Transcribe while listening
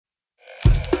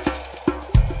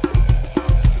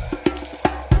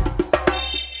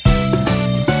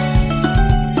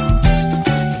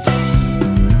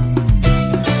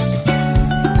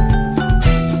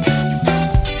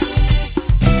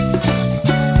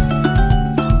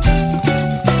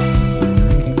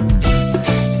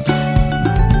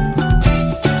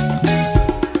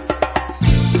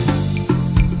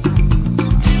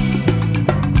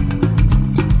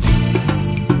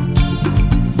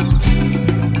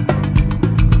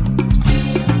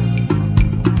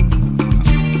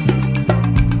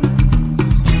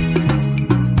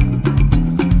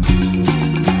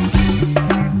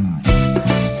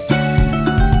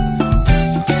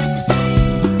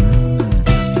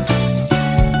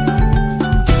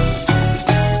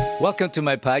Welcome to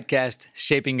my podcast,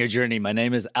 Shaping Your Journey. My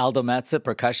name is Aldo Matza,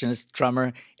 percussionist,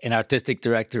 drummer, and artistic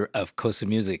director of Kosa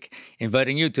Music,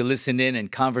 inviting you to listen in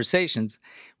conversations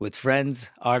with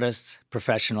friends, artists,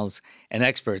 professionals, and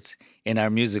experts in our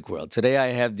music world. Today, I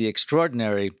have the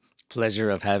extraordinary pleasure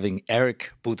of having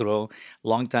Eric Boudreault,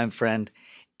 longtime friend,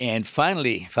 and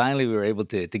finally, we were able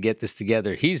to get this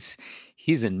together. He's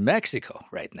in Mexico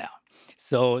right now,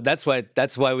 so that's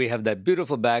why we have that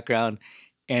beautiful background.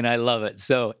 And I love it.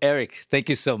 So, Eric, thank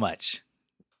you so much.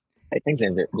 Thanks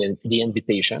for the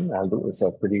invitation. Aldo, it's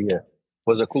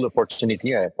was a cool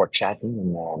opportunity for chatting.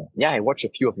 And I watched a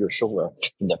few of your shows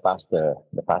in the past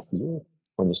year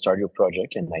when you started your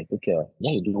project, and I think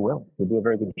you do well. You do a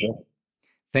very good job.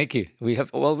 Thank you. We've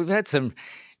had some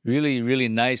really, really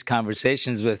nice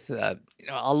conversations with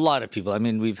a lot of people. I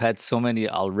mean, we've had so many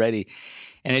already,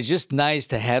 and it's just nice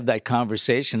to have that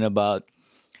conversation about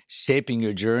shaping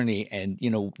your journey and,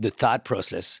 the thought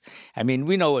process. I mean,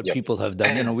 we know what people have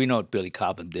done. We know what Billy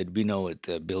Cobham did. We know what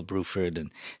Bill Bruford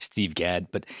and Steve Gadd.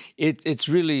 But it's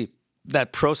really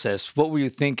that process. What were you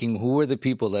thinking? Who were the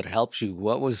people that helped you?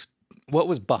 What was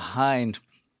behind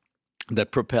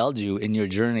that propelled you in your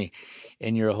journey,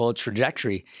 in your whole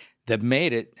trajectory that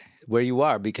made it where you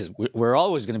are? Because we're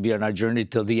always going to be on our journey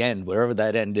till the end, wherever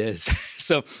that end is.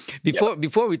 So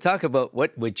before we talk about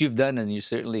what you've done, and you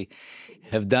certainly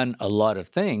have done a lot of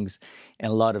things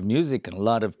and a lot of music and a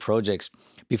lot of projects.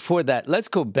 Before that, let's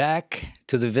go back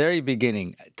to the very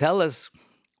beginning. Tell us,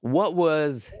 what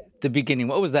was the beginning?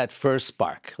 What was that first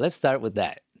spark? Let's start with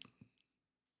that.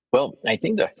 Well, I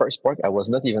think the first spark, I was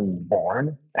not even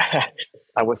born.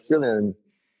 I was still in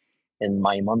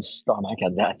my mom's stomach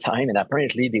at that time. And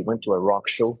apparently they went to a rock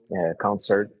show,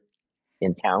 concert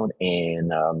in town.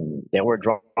 And there were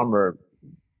drummer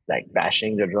like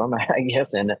bashing the drum, I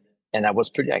guess. And I was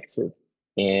pretty active.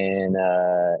 And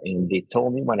they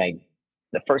told me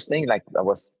the first thing, like I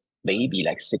was maybe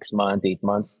like 6 months, 8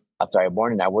 months after I was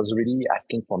born, and I was really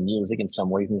asking for music in some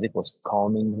way. Music was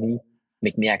calming me,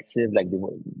 make me active. Like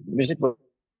music would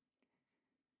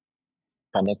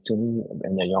connect to me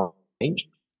in a young age.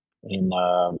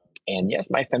 And yes,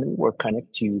 my family were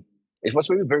connected to, it was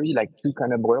very, very like two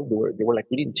kind of world. They were like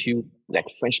really into like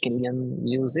French Canadian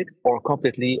music, or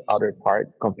completely other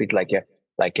part, complete like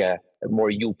a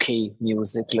more UK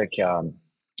music, like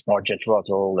more Jet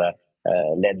Rattle,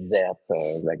 Led Zepp,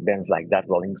 like bands like that,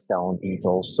 Rolling Stone,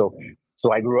 Beatles.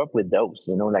 So I grew up with those,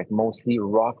 like mostly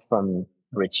rock from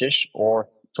British or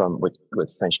from with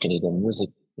French Canadian music.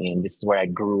 And this is where I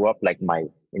grew up, like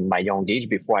in my young age,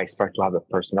 before I start to have a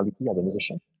personality as a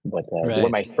musician. But they were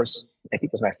my first, I think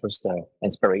it was my first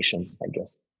inspirations, I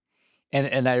guess.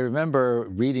 And I remember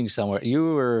reading somewhere,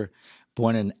 you were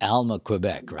born in Alma,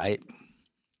 Quebec, right?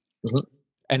 Mm-hmm.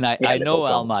 And I know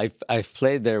Alma. I've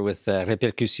played there with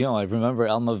Répercussion. I remember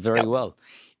Alma very well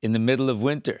in the middle of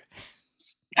winter.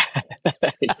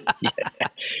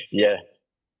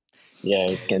 Yeah,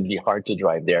 it can be hard to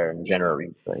drive there in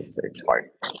January. So it's hard.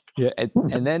 Yeah,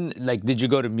 and then did you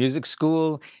go to music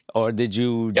school, or did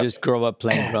you just grow up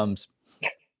playing drums?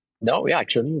 No,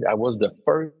 actually, I was the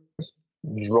first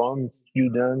drum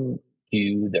student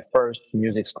to the first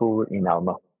music school in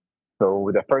Alma. So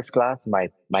with the first class, my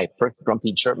first drum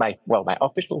teacher, my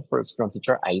official first drum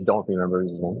teacher, I don't remember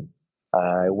his name.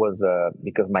 It was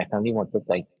because my family wanted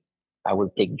I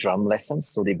would take drum lessons,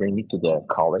 so they bring me to the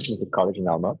music college in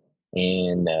Alma.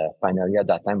 And finally, at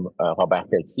that time, Robert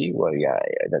Pelletier,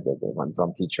 the one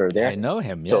drum teacher there. I know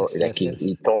him. Yes, so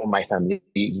he told my family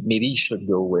maybe he should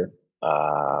go with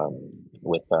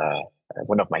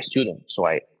one of my students.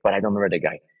 But I don't remember the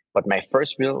guy. But my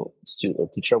first real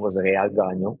teacher was Real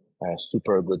Gagnon, a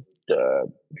super good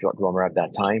drummer at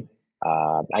that time.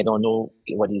 I don't know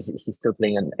what is he still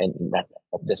playing at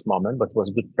this moment, but was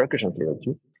a good percussion player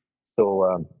too.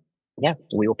 So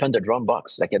we opened the drum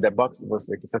box. Like the box was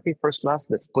like, it's okay, first class,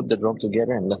 let's put the drum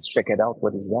together and let's check it out.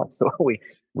 What is that? So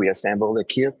we assembled the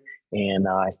kit, and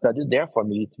I studied there for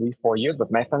maybe 3-4 years.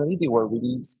 But my family, they were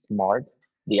really smart.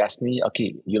 They asked me,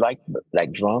 okay, you like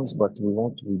drums, but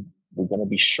we're gonna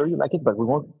be sure you like it, but we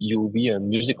want you to be a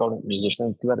musical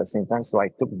musician too at the same time. So I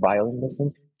took violin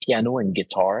lesson, piano, and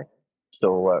guitar.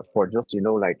 So for just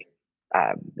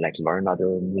learn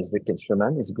other music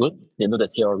instrument is good. The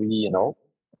theory,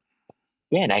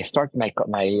 Yeah, and I started my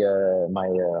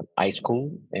high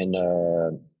school and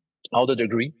all the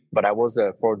degree, but I was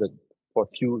for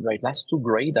last 2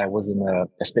 grade I was in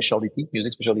a specialty,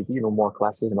 music specialty, more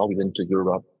classes, and all. We went to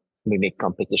Europe. We make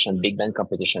competition, big band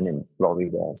competition in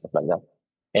Florida, stuff like that.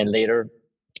 And later,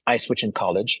 I switched in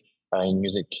college in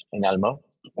music in Alma,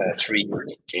 three,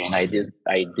 and I did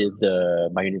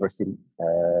my university,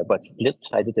 but split.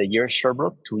 I did a year at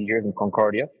Sherbrooke, 2 years in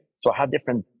Concordia. So I had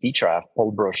different teacher. I have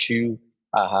Paul Brochu.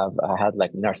 I had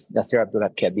like Nasir Abdullah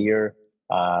Kabir,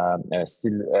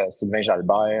 Sylvain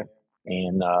Jalbert,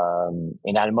 and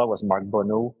Alma was Marc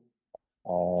Bonneau,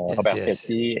 Yes, Robert yes.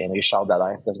 Petit, and Richard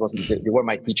Dallaire. They were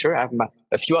my teacher. I have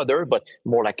a few other, but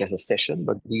more like as a session.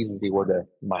 But they were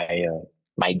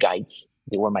my guides.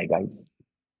 They were my guides.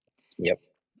 Yep.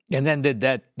 And then did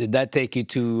that take you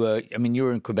to? I mean, you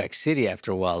were in Quebec City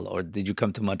after a while, or did you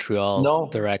come to Montreal No,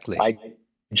 directly? I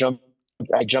jumped.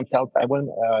 I jumped out. I went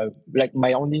like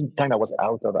my only time I was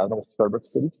out of Sherbrooke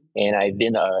City, and I've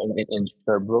been in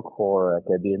Sherbrooke for like,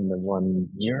 I've been 1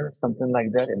 year, something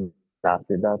like that. And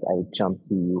after that, I jumped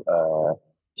to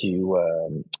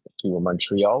to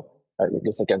Montreal. Just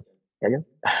a second, again.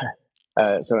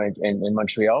 So in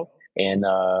Montreal, and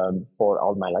for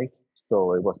all my life,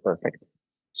 so it was perfect.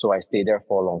 So I stayed there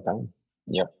for a long time.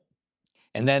 Yeah.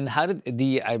 And then how did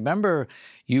the? I remember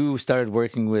you started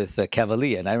working with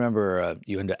Cavalia, and I remember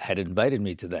had invited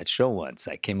me to that show once.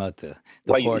 I came out to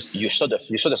the Well, horse. you saw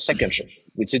the second show.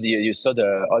 You saw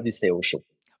the Odysseo show.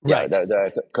 Yeah, Right.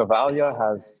 the Cavalia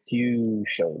has few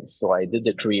shows. So I did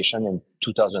the creation in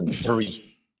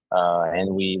 2003,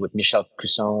 and we with Michel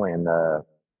Cusson and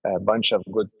a bunch of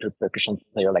good percussion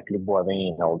players like Luc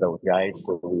Boivin and all those guys.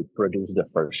 So we produced the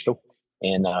first show,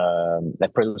 and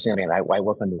like producing. I mean, I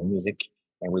work on the music,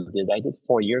 and I did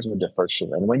 4 years with the first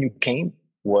show. And when you came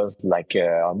was like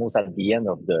almost at the end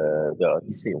of the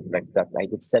Odyssey. Like that, I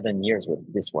did 7 years with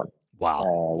this one. Wow.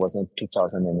 Was in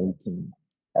 2018.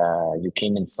 You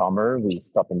came in summer. We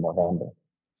stopped in November.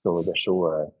 So the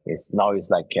show is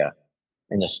like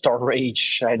in a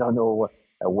storage. I don't know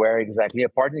where exactly. A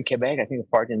part in Quebec, I think a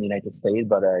part in the United States.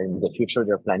 But in the future,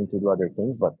 they're planning to do other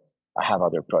things. But I have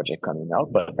other project coming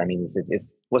out. But I mean,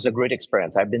 it's was a great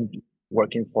experience. I've been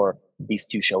working for these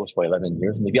two shows for 11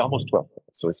 years, maybe almost 12.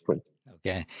 So it's great.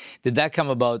 Okay. Did that come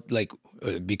about like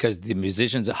because the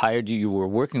musicians that hired you? You were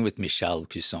working with Michel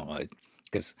Cusson, right?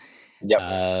 Because Yep.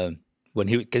 uh,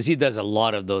 because he does a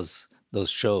lot of those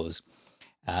shows.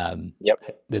 Um, Yep.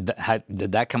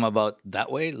 did that come about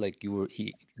that way? Like you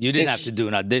didn't have to It's do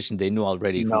an audition. They knew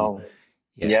already who. no.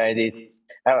 Yeah. Yeah, I did.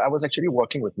 I was actually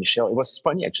working with Michel. It was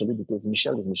funny actually because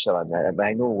Michel is Michel.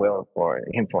 I know well for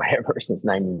him forever since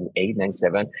 98,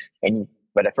 97. And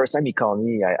but the first time he called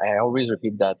me, I always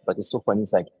repeat that. But it's so funny.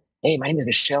 It's like, hey, my name is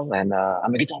Michel, and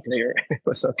I'm a guitar player. It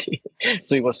was okay.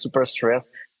 So he was super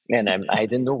stressed, and I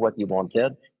didn't know what he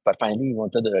wanted. But finally, he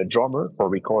wanted a drummer for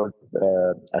record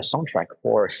a soundtrack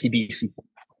for CBC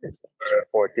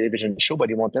for a television show. But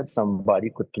he wanted somebody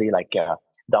who could play like a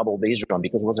double bass drum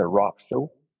because it was a rock show.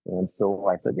 And so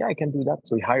I said, yeah, I can do that.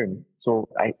 So he hired me. So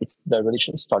it's the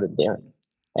relation started there.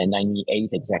 And 98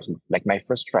 exactly. Like my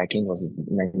first tracking was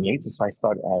 98. So I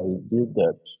did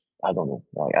I don't know,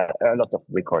 like a lot of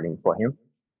recording for him,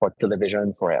 for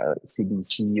television, for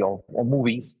CBC or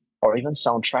movies, or even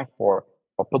soundtrack for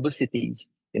publicities.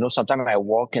 You know, sometimes I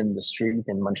walk in the street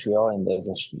in Montreal and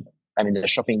I'm in the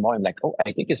shopping mall. I'm like, oh,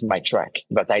 I think it's my track,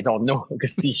 but I don't know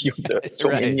because he used so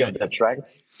Right. many of the track.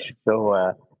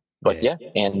 So, but Yeah.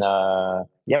 yeah, and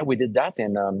yeah, we did that,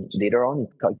 and later on,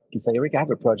 he said, "Eric, I have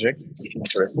a project. If you're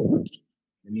interested,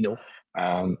 let me know."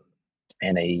 Um,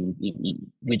 and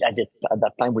at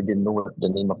that time we didn't know what the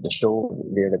name of the show.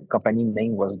 The company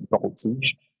name was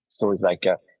Voltige, so it's like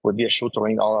would be a show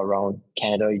touring all around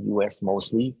Canada, US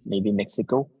mostly, maybe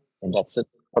Mexico, and that's it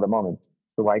for the moment.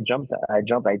 So I jumped. I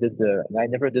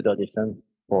never did audition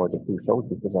for the two shows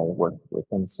because I worked with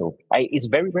them. So it's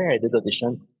very rare I did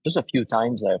audition, just a few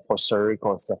times for Cirque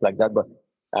or stuff like that. But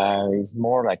it's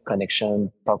more like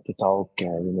connection, talk to talk,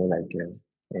 and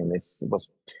it was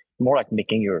more like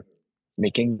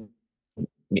making.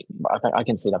 I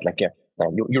can say that like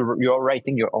you're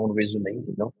writing your own resume,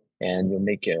 and you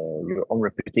make your own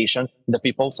reputation. The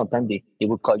people sometimes they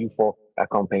will call you for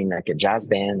accompanying like a jazz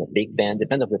band, a big band,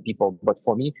 depend of the people. But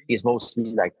for me, it's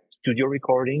mostly like studio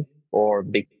recording or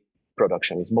big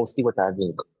production. It's mostly what I've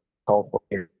been called for.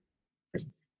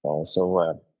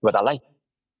 But I like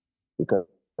because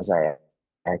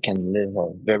I can live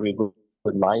a very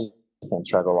good life and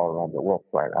travel all around the world.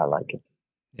 Right, I like it.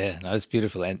 Yeah, no, it's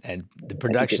beautiful, and the I think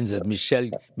productions it's that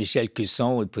Michel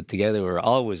Cusson would put together were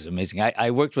always amazing. I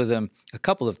worked with him a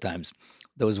couple of times.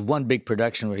 There was one big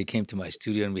production where he came to my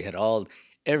studio, and we had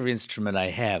every instrument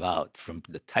I have out, from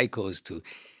the taikos to,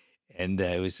 and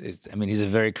I mean, he's a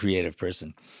very creative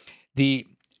person. The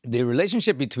the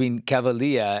relationship between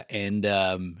Cavalia and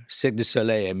Cirque du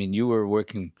Soleil. I mean, you were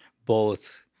working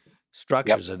both yep,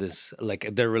 structures of this, like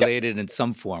they're yep. related in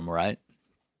some form, right?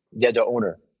 Yeah, the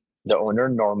owner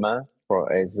Norma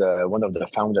is one of the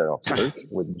founder of Cirque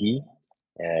with Guy.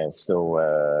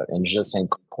 And just Saint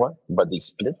Croix, but they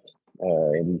split,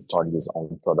 and he started his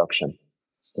own production.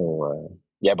 So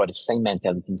yeah, but it's same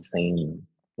mentality, same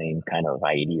kind of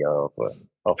idea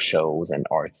of shows and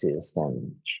artists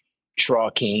and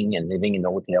trucking and living in a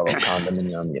hotel or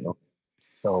condominium, you know.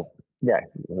 So yeah,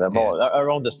 it's Yeah. about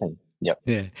around the same. Yeah.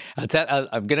 Yeah,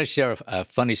 I'm gonna share a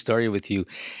funny story with you.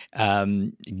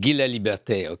 Guy La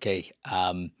Liberté, okay.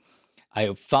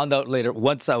 I found out later,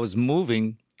 once I was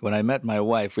moving, when I met my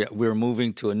wife, we were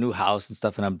moving to a new house and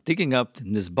stuff, and I'm digging up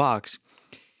in this box,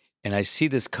 and I see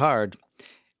this card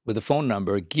with a phone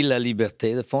number, Guy La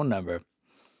Liberté, the phone number.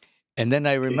 And then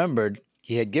I Okay. remembered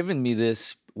he had given me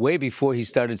this way before he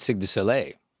started Cirque du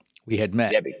Soleil. We had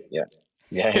met. Yeah, yeah,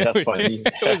 yeah. That's funny.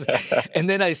 It was, and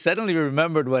then I suddenly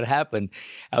remembered what happened.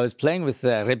 I was playing with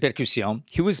Répercussion.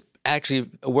 He was actually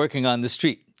working on the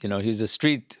street. You know, he's a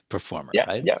street performer, Yeah,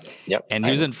 right? yeah, yeah. And he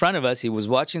I was know. in front of us. He was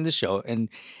watching the show. And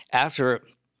after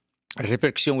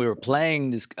Répercussion, we were playing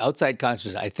this outside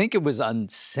concert. I think it was on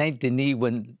Saint Denis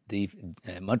when the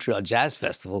Montreal Jazz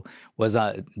Festival was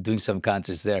doing some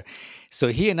concerts there. So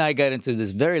he and I got into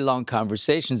this very long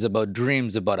conversations about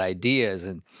dreams, about ideas,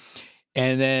 and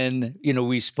then, you know,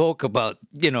 we spoke about,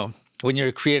 you know, when you're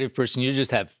a creative person, you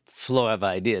just have flow of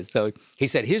ideas. So he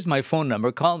said, "Here's my phone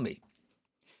number. Call me."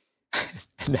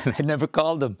 And then I never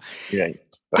called him. Yeah.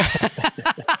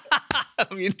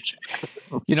 I mean,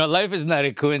 you know, life is not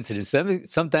a coincidence.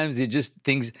 Sometimes you just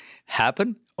things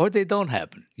happen or they don't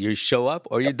happen. You show up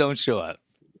or you don't show up.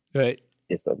 Right?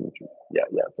 It's totally true. Yeah,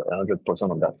 yeah, 100%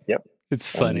 on that. Yep.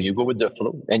 It's And funny. you go with the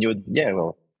flow, and you yeah,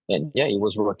 well, and yeah, he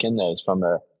was working. It's from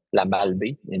La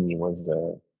Malbaie, and he was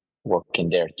working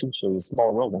there too. So it's a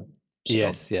small world, huh? So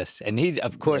Yes, yes. And he,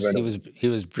 of you course, never know. he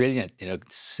was brilliant. You know,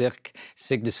 Cirque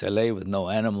du Soleil with no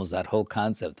animals, that whole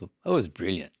concept. It was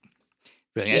brilliant.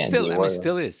 Brilliant. Yeah, and they I mean, were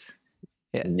still is.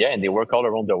 Yeah. yeah, and they work all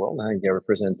around the world. Huh? They're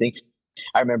representing.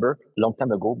 I remember a long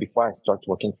time ago, before I started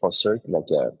working for Cirque, like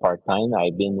part time,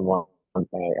 I've been one.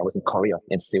 I was in Korea,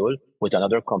 in Seoul, with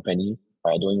another company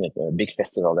doing a big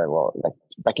festival that was like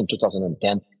back in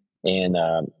 2010. And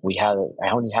I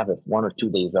only have 1 or 2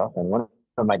 days off, and one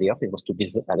of my day off it was to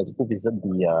visit. Let's go visit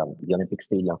the Olympic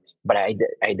Stadium. But I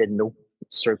didn't know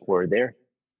Cirque were there,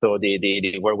 so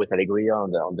they were with Alegria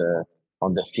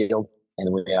on the field,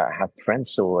 and we have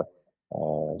friends. So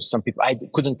some people I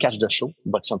couldn't catch the show,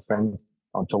 but some friends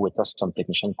on tour with us, some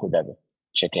technician could have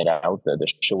check it out the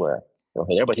show over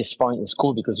there. But it's fun, it's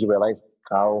cool because you realize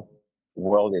how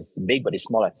world is big, but it's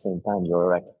small at the same time.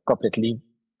 You're like completely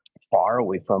far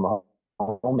away from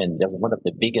home, and there's one of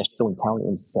the biggest show in town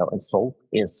in Seoul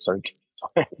is Cirque.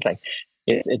 It's like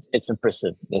it's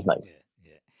impressive. It's Yeah, nice.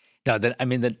 yeah. Now, I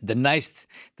mean, the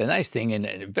nice thing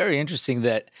and very interesting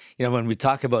that, you know, when we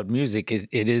talk about music,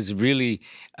 it is really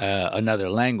another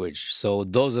language. So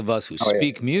those of us who Oh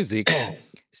speak music yeah.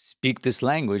 speak this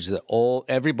language that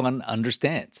everyone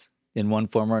understands in one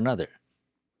form or another.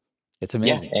 It's Yeah,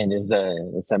 amazing. and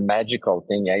it's a magical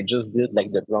thing. I just did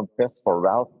like the drum fest for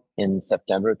Ralph in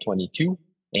September 22,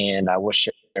 and I was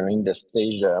sharing the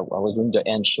stage. I was doing the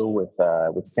end show with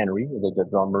Senri, the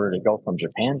drummer, the girl from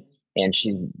Japan, and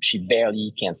she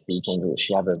barely can speak English.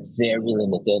 She have a very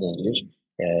limited English.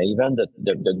 Even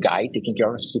the guy taking care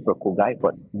of her, super cool guy,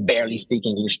 but barely speak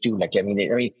English too. Like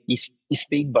he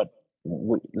speak, but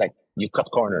like you cut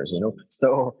corners, you know.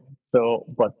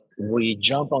 But we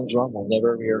jump on drum. I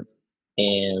never hear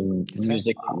and That's right.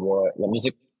 the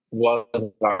music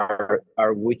was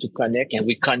our way to connect, and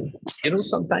we can, you know,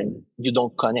 sometimes you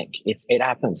don't connect, it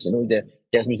happens, you know,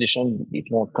 there's musician it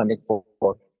won't connect for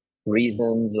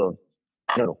reasons of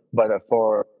I don't know, but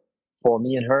for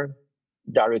me and her,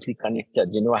 directly connected,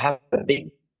 you know. I have a big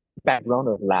background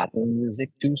of Latin music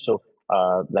too, so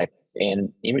like,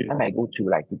 and every time I go to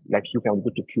like you can go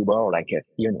to Cuba or like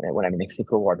here when I'm in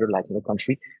Mexico or other Latino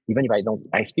country, even if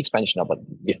I speak Spanish now, but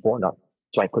before not.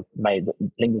 So I could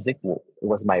playing music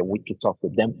was my way to talk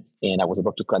with them, and I was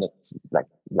able to connect like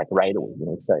right away. You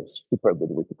know, it's a super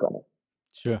good way to connect.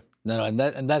 Sure. No, and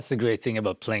that's the great thing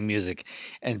about playing music,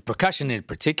 and percussion in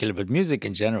particular, but music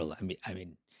in general. I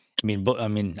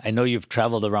mean, I know you've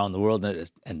traveled around the world,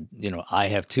 and you know I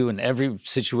have too. In every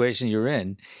situation you're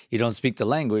in, you don't speak the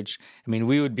language. I mean,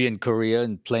 we would be in Korea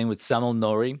and playing with Samuel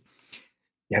Nori,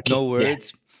 Yeah, no okay, yeah,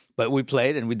 words, but we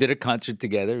played and we did a concert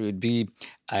together. It would be,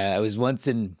 I was once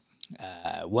in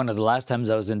one of the last times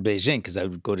I was in Beijing because I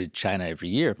would go to China every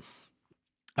year.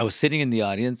 I was sitting in the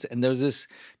audience and there was this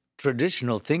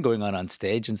traditional thing going on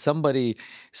stage, and somebody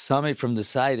saw me from the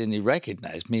side and he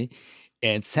recognized me.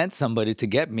 and sent somebody to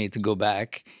get me to go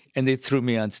back, and they threw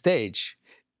me on stage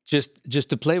just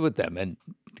to play with them. And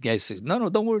the guy says, "No, no,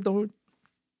 don't worry, don't worry.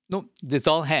 No, it's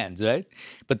all hands, right?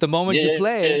 But Yeah,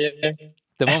 yeah, yeah,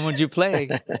 the moment you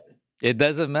play, it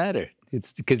doesn't matter.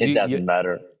 It's because it doesn't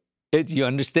matter. you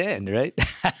understand, right?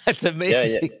 It's Yeah, yeah,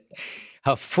 amazing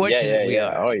how yeah, fortunate yeah, we yeah.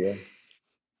 are. Oh, yeah.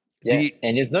 Yeah, The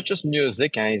and it's not just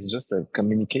music, and it's just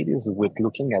communicators with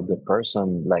looking at the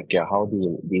person, like how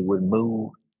they will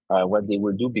move, what they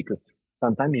will do. Because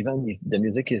sometimes even if the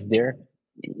music is there,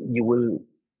 you will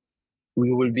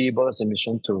we will be able as a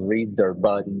mission to read their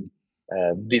body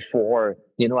before.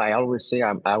 I always say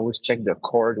I always check the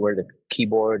chord where the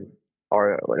keyboard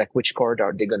or like which chord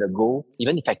are they gonna go.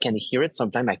 Even if I can hear it,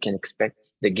 sometimes I can expect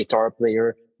the guitar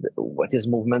player what his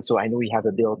movement. So I know we have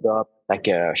a build up like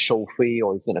a chauffe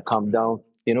or it's gonna come down.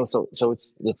 So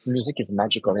it's music is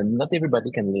magical and not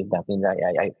everybody can live that. And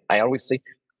I always say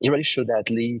you really should at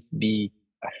least be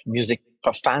music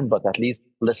for fan, but at least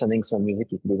listening some music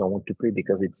if they don't want to play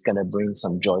because it's gonna bring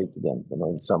some joy to them,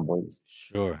 in some ways.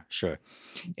 Sure, sure.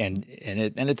 And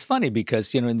it's funny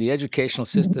because, in the educational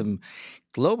system,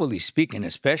 globally speaking,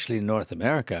 especially in North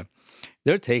America,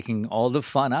 they're taking all the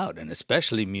fun out, and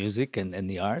especially music and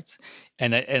the arts.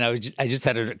 I just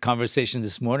had a conversation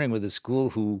this morning with a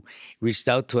school who reached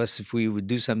out to us if we would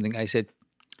do something. I said,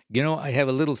 I have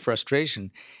a little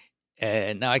frustration,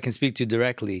 and now I can speak to you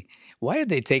directly. Why are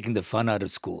they taking the fun out of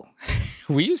school?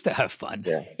 We used to have fun.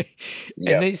 Yeah. And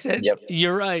Yep. they said, Yep.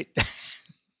 "You're right."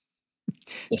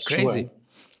 It's It's true. crazy.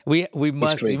 We It's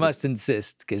must crazy.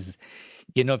 insist because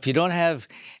if you don't have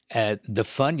the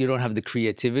fun, you don't have the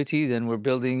creativity. Then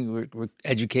we're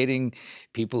educating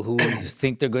people who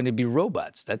think they're going to be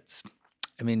robots.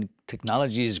 I mean,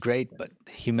 technology is great, but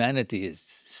humanity is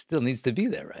still needs to be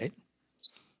there, right?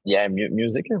 Yeah,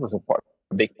 music was a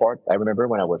big part. I remember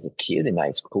when I was a kid in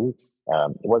high school,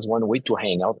 it was one way to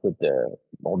hang out with the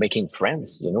or making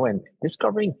friends, and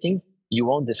discovering things you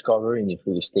won't discover if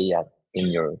you stay in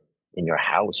your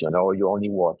house, you're only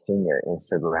watching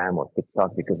Instagram or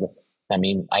TikTok because I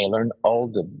mean I learned all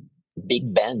the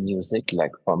big band music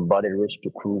like from Buddy Rich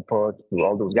to Cooper to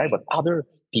all those guys, but other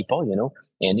people,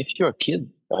 and if you're a kid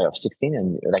of 16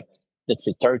 and like let's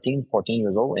say 13, 14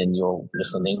 years old and you're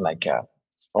listening like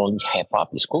only hip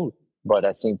hop is cool. But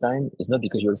at the same time, it's not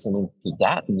because you're listening to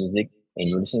that music and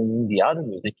you're listening to the other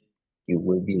music, you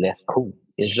will be less cool.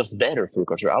 It's just better for you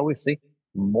because I always say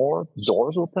more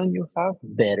doors open you have,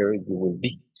 better you will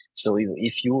be. So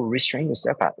if you restrain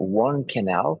yourself at one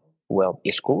canal, well,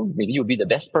 it's cool. Maybe you'll be the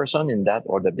best person in that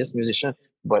or the best musician,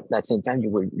 but at the same time, you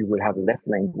will have less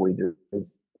languages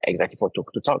exactly for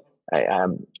talk to talk.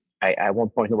 I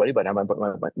won't point nobody, but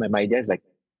my idea is like,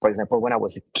 for example, when I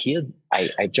was a kid,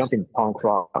 I jumped in punk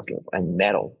rock and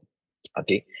metal.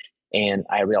 Okay. And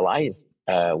I realized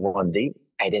one day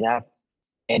I didn't have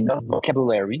enough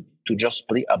vocabulary to just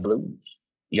play a blues.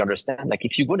 You understand? Like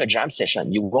if you go to a jam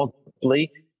session, you won't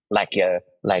play like a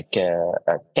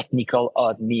technical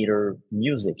odd meter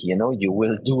music. You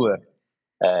will do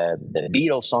the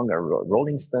Beatles song or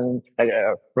Rolling Stone,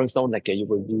 Rolling Stone, like you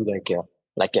will do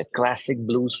like a classic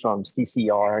blues from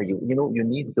CCR. You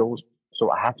need those, so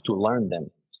I have to learn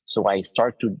them. So I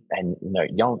start to, and in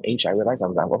a young age, I realized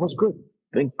I was good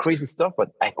doing crazy stuff,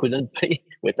 but I couldn't play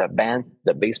with a band,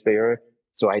 the bass player.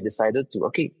 So I decided to,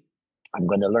 okay, I'm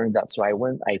gonna learn that. So I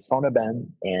found a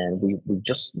band, and we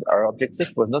just our objective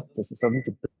was not necessarily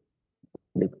to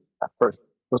play at first,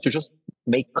 was to just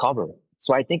make cover.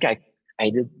 So I think I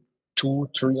did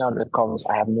 300 covers.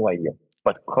 I have no idea,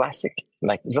 but classic,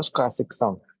 like just classic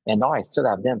song. And now I still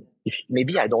have them. If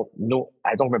maybe I don't know,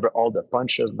 I don't remember all the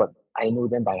punches, but I know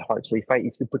them by heart. So if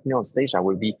you put me on stage, I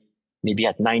will be maybe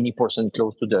at 90%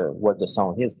 close to the what the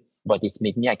song is. But it's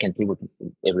make me I can play with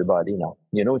everybody now.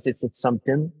 It's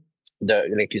something.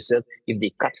 Like you said, if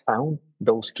they cut found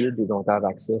those kids, they don't have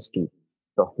access to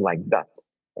stuff like that,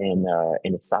 and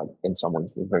it's sad in some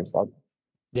ways. It's very sad.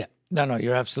 Yeah. No, no,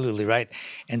 you're absolutely right.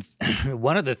 And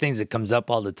one of the things that comes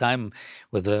up all the time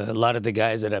with a lot of the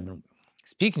guys that I've been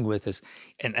speaking with is,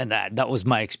 and that was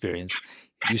my experience.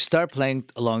 You start playing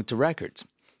along to records,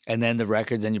 and then the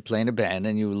records, and you play in a band,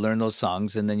 and you learn those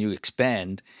songs, and then you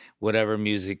expand whatever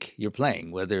music you're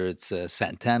playing, whether it's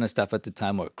Santana stuff at the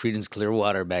time or Creedence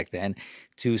Clearwater back then,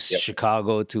 to Yep,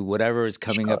 Chicago, to whatever is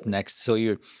coming up Chicago. next. So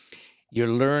you're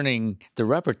learning the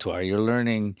repertoire. You're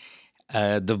learning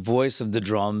the voice of the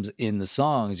drums in the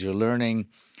songs. You're learning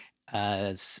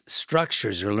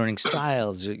structures. You're learning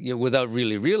styles without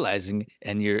really realizing,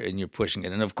 and you're pushing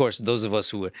it. And of course, those of us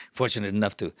who were fortunate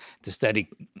enough to study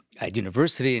at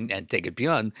university and take it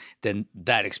beyond, then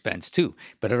that expands too.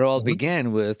 But it all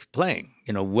began with playing.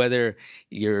 Whether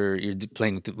you're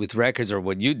playing with records or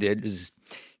what you did is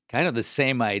kind of the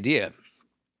same idea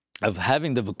of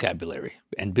having the vocabulary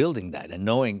and building that and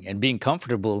knowing and being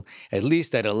comfortable at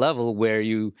least at a level where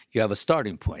you have a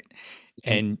starting point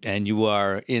and you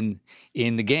are in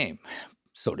the game,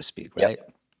 so to speak, Yep. right?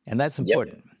 And that's Yep.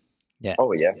 important. Yeah.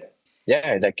 Oh yeah,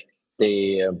 yeah. Like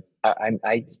they,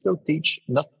 I still teach,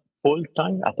 not full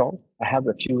time at all. I have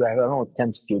a few. I have around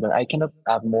 10 students. I cannot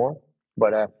have more,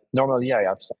 but normally I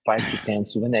have 5 to 10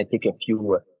 students. I take a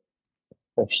few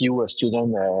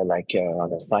students on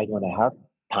the side when I have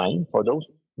time for those.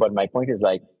 But my point is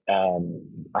like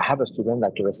I have a student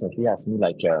like recently asked me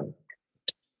like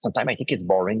sometimes I think it's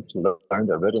boring to learn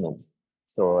the rudiments.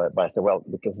 So, but I said, well,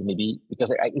 because it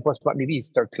was maybe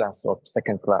his third class or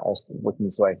second class with me.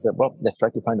 So I said, well, let's try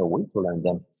to find a way to learn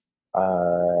them,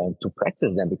 to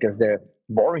practice them because they're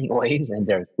boring ways and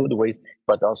they're good ways,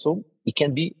 but also it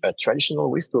can be a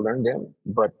traditional ways to learn them.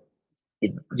 But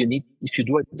you need, if you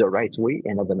do it the right way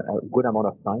and at a good amount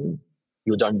of time,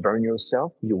 you don't burn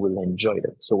yourself, you will enjoy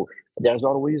it. So there's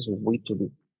always a way to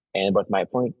do. But my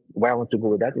point, where I want to go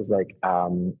with that is like,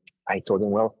 I told him,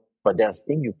 well, but there's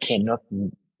things you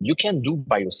can do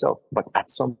by yourself, but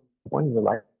at some point in your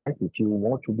life, if you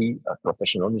want to be a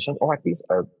professional musician or at least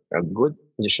a good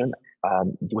musician,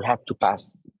 you have to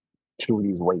pass through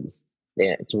these ways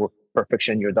to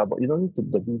perfection your double. You don't need to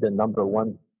be the number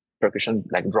one percussion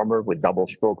like drummer with double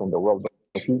stroke in the world, but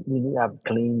you need to have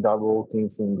clean double, clean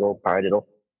single, paradiddle.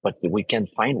 But we can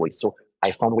find ways. So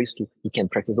I found ways you can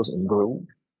practice those in groove,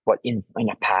 but in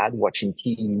a pad, watching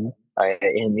TV,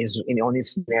 on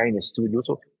his snare in the studio.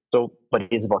 But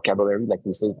his vocabulary, like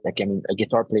we say, like I mean, a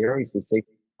guitar player, if we say,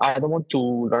 I don't want to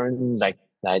learn like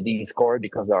these chords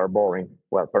because they are boring.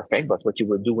 Well, perfect. But what you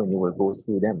will do when you will go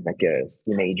through them, like a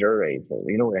C major,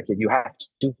 like you have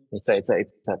to. It's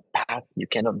a path. You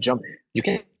cannot jump. You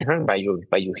can learn by your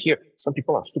ear. Some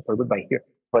people are super good by ear,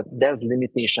 but there's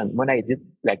limitation. When I did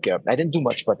I didn't do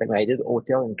much, but when I did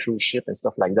hotel and cruise ship and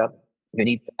stuff like that, you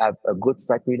need to have a good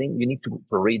sight reading. You need to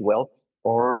read well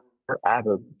or have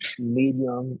a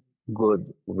medium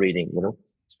good reading.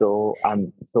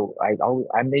 I'm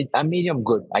medium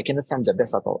good. I cannot say I'm the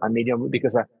best at all. I'm medium good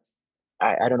because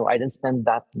I don't know. I didn't spend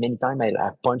that many time. I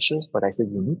have punches, but I said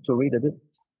you need to read a bit.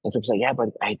 And so it's like, yeah, but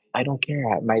I don't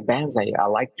care. My bands, I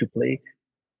like to play.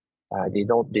 They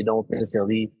don't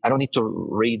necessarily. I don't need to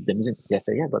read the music. Yes,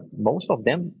 yeah, but most of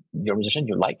them, your musician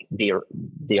you like, they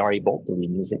are able to read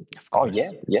music. Oh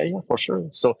yeah, for sure.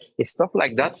 So it's stuff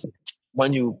like that.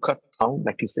 When you cut down,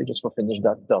 like you say, just for finish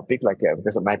that topic,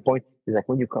 because my point is like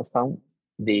when you cut down,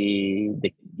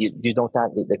 you don't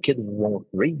have the kid won't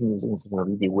read music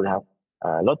necessarily. They will have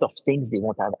a lot of things they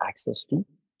won't have access to,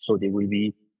 so they will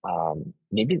be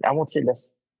maybe I won't say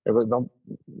less. They will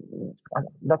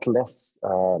not less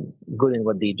good in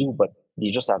what they do, but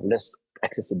they just have less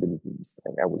accessibilities.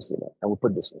 I would say that. I would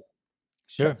put it this way.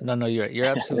 Sure. No, you're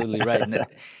absolutely right.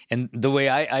 And the way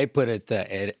I put it,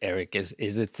 Eric, is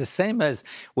it's the same as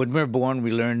when we're born,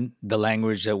 we learn the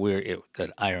language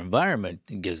that our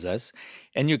environment gives us,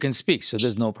 and you can speak, so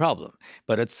there's no problem.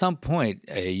 But at some point,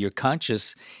 you're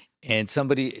conscious, and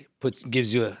somebody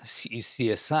gives you you see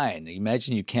a sign.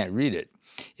 Imagine you can't read it.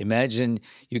 Imagine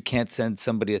you can't send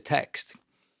somebody a text.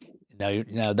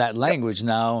 Now that language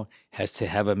now has to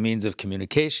have a means of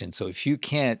communication. So if you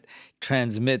can't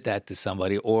transmit that to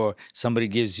somebody, or somebody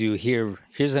gives you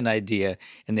here's an idea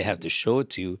and they have to show it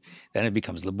to you, then it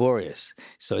becomes laborious.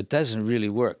 So it doesn't really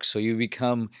work. So you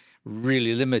become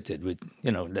really limited with,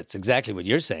 that's exactly what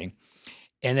you're saying.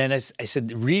 And then as I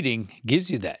said, reading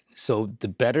gives you that. So the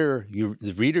better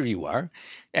the reader you are,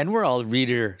 and we're all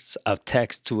readers of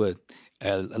text to a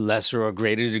lesser or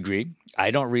greater degree.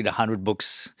 I don't read 100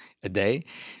 books a day.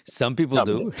 Some people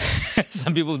do.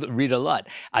 Some people read a lot.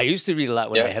 I used to read a lot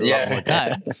when I had a lot more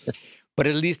time, but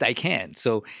at least I can.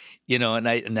 So,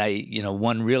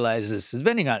 one realizes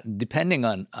depending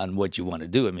on what you want to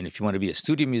do. I mean, if you want to be a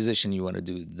studio musician, you want to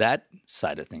do that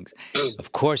side of things.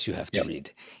 Of course, you have to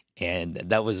read. And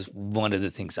that was one of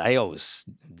the things I always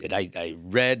did. I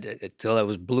read until I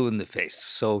was blue in the face.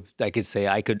 So I could say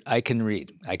I can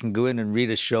read. I can go in and read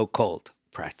a show cold,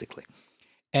 practically.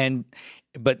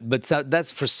 But so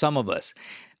that's for some of us.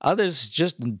 Others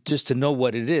just to know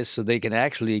what it is, so they can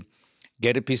actually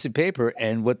get a piece of paper,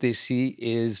 and what they see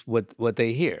is what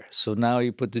they hear. So now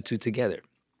you put the two together,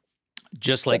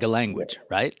 just like a language,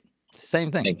 right?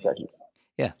 Same thing. Exactly.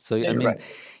 Yeah. So I mean,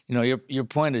 your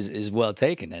point is well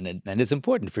taken, and it's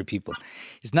important for people.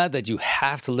 It's not that you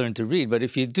have to learn to read, but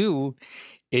if you do,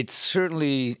 it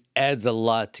certainly adds a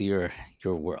lot to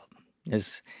your world.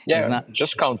 It's Yeah, not.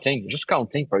 just counting.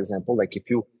 For example, like if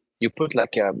you put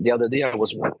like the other day I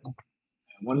was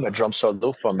one a drum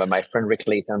solo from my friend Rick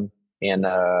Layton and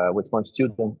with one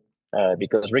student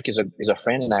because Rick is a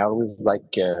friend and I always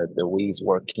like the way he's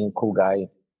working, cool guy.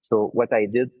 So what I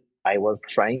did, I was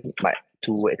trying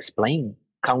to explain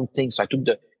counting. So I took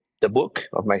the book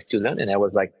of my student and I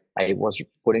was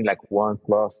putting like one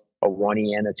plus or one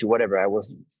and a two, whatever I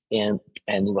was in,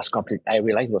 and it was complete. I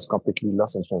realized it was completely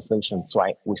lost in translation. So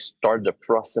we start the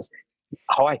process.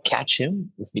 How I catch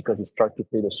him is because he started to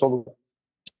play the solo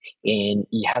and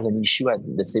he has an issue at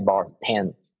let's say bar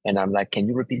 10 and I'm like, can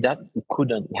you repeat that? He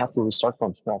couldn't. You have to restart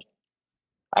from scratch.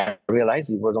 I realized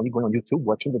he was only going on YouTube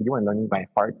watching the video and learning by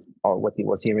heart or what he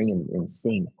was hearing and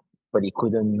seeing, but he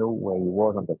couldn't know where he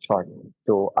was on the chart.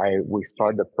 So we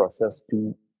start the process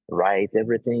to write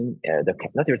everything,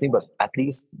 not everything but at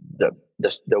least the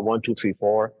 1 2 3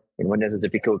 4, and when there's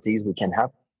difficulties we can have.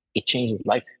 It changed his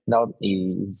life. Now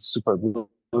he's super good.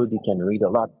 He can read a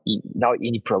lot. Now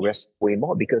he progress way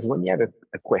more because when you have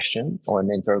a question or an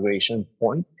interrogation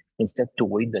point, instead to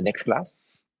wait the next class,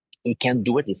 he can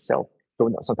do it himself. So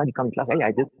sometimes you come in class, hey,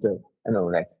 I did I don't know,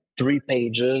 like 3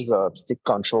 pages of stick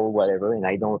control, whatever, and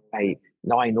I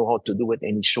now I know how to do it,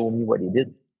 and he showed me what he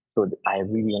did. So I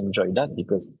really enjoy that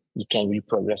because you can really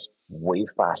progress way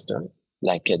faster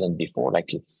like than before.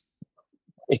 Like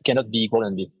it cannot be equal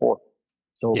than before.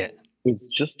 So Yeah. it's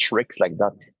just tricks like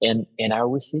that. And I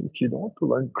always say if you don't want to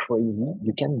learn crazy,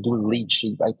 you can do lead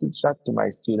sheet. I teach that to my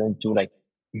student to like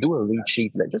do a lead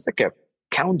sheet, like just like a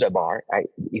count the bar.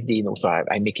 If they know, so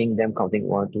I'm making them counting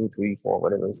 1 2 3 4,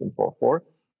 whatever is in 4 4.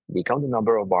 They count the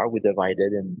number of bar. We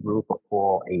divided in group of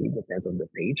 4 8, depends on the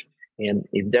page. And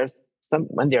if there's some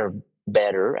when they're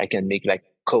better, I can make like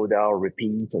coda or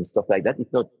repeat and stuff like that. If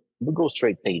not, we go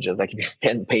straight pages. Like if it's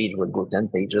 10 page, we'll go 10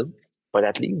 pages. But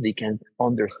at least they can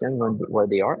understand where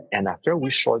they are. And after we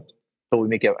short, so we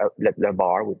make a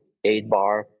bar with 8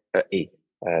 bar, eight,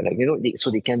 like so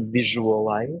they can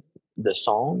visualize the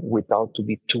song without to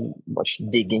be too much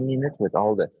digging in it with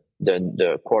all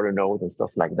the quarter note and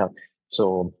stuff like that.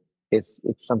 So it's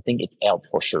something it helped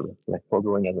for sure, like for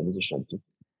growing as a musician too.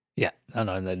 Yeah,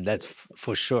 no, that's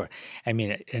for sure. I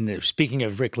mean, and speaking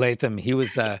of Rick Latham, he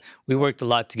was. We worked a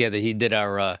lot together. He did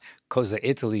our Cosa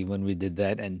Italy when we did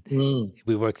that, and Mm.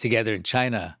 we worked together in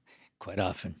China quite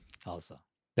often. Also,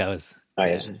 that was Ah,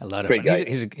 yeah yes. a lot of Great fun.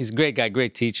 He's guy. he's a great guy,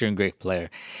 great teacher, and great player.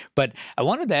 But I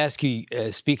wanted to ask you,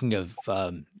 speaking of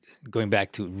going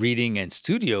back to reading and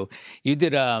studio, you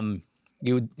did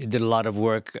a lot of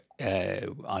work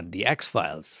on the X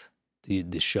Files,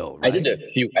 the show, I did right? a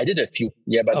few. I did a few.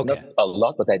 Yeah, but not Okay. a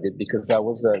lot. But I did because I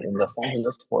was in Los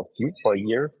Angeles for a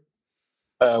year,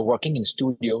 working in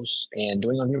studios and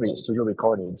doing only studio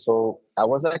recording. So I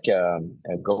was like a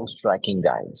ghost tracking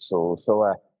guy.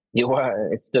 You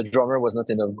were if the drummer was not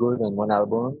enough good on one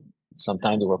album,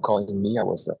 sometimes they were calling me. I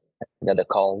got a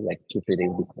call like 2 3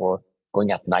 days before,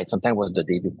 going at night. Sometimes it was the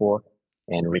day before,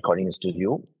 and recording in studio.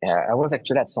 I was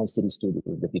actually at Sound City Studio.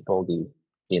 The people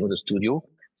they know the studio.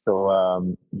 So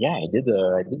yeah, I did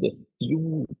a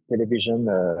few television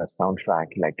soundtrack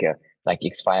like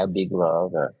X File, Big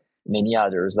Love. Many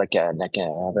others, I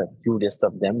have a few list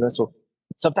of them. So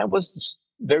sometimes it was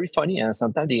very funny, and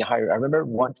sometimes they hire. I remember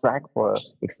one track for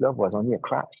X Love was only a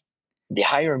crash. They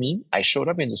hire me. I showed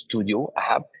up in the studio.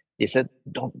 They said,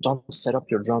 don't set up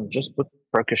your drum, just put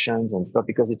percussions and stuff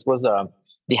because it was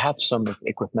they have some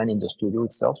equipment in the studio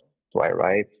itself. So I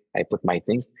arrived, I put my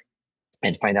things,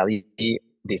 and finally,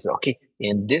 they said, okay,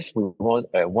 in this, we want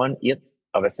one hit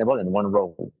of a cymbal and one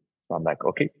roll. So I'm like,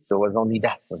 okay. So it was only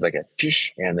that. It was like a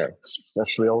fish and a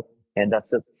shrill, and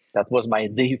that's it. That was my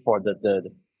day for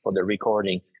for the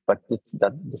recording. But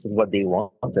this is what they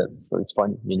wanted. So it's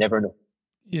fun. You never know.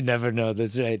 You never know.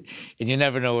 That's right, and you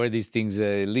never know where these things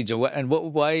lead you.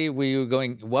 Why were you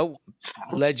going? What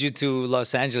led you to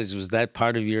Los Angeles? Was that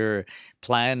part of your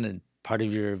plan and part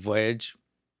of your voyage?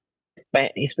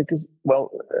 But it's because,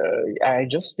 well, I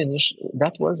just finished,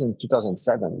 that was in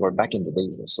 2007. We're back in the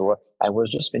days. So I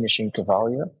was just finishing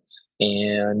Cavalia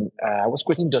and I was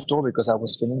quitting the tour because I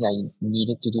was feeling I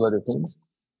needed to do other things.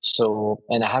 So,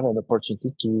 and I had an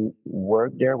opportunity to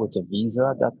work there with a visa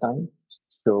at that time.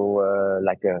 So,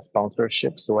 like a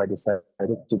sponsorship. So I decided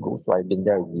to go. So I've been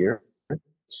there a year,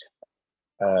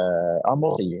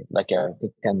 almost a year, like I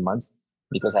think 10 months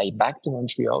because I back to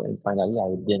Montreal and finally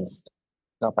I didn't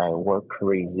stuff. I work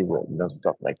crazy with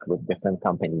stuff like with different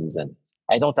companies, and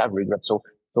I don't have regrets.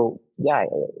 So yeah,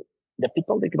 the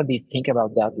people when they think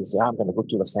about that is, yeah, I'm gonna go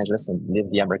to Los Angeles and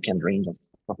live the American dreams and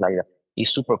stuff like that.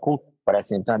 It's super cool, but at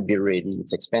the same time, be ready.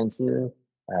 It's expensive.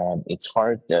 It's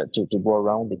hard to go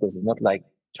around because it's not like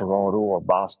Toronto or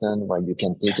Boston where you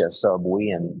can take a subway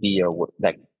and be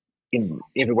like in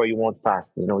everywhere you want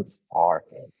fast. It's far.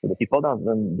 So the people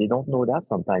they don't know that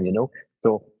sometimes.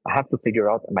 So I have to figure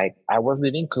out I was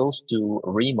living close to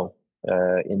Remo,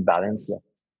 in Valencia.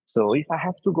 So if I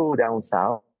have to go down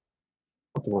south,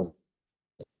 it was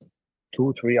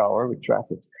 2-3 hour with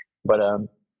traffic. But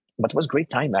it was great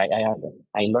time.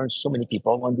 I learned so many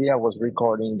people. One day I was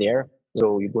recording there.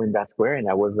 So you go in that square, and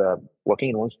I was working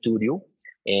in one studio.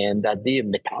 And that day,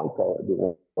 Metallica they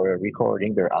were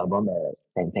recording their album,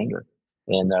 Saint-Anger.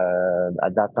 And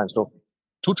at that time, so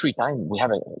 2-3 times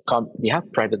we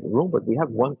have private room, but we have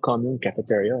one common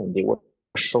cafeteria, and they were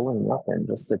showing up and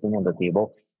just sitting on the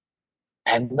table.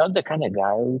 I'm not the kind of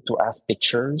guy to ask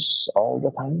pictures all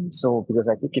the time. So because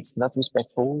I think it's not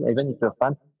respectful, even if you're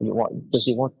fan, because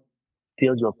you want to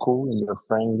feel you're cool and you're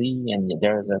friendly and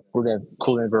there's a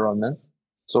cool environment.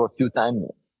 So a few times,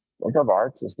 a lot of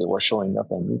artists they were showing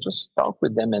up and we just talk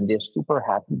with them and they're super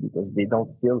happy because they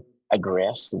don't feel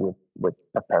aggressive with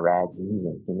paparazzis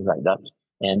and things like that.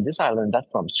 And this I learned that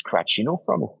from scratch.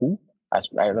 From who? I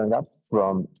learned that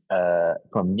from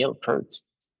Neil Peart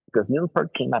because Neil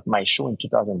Peart came at my show in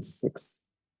 2006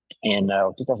 and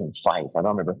 2005, I don't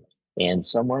remember. And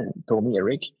someone told me,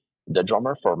 Eric, the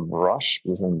drummer from Rush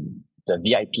is in the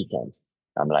VIP tent.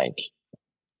 I'm like,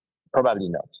 probably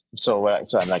not. So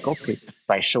I'm like, okay.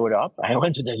 I showed up. I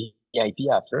went to the VIP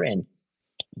after,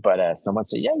 but someone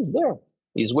said, yeah, he's there.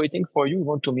 He's waiting for you. He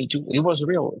want to meet you. It was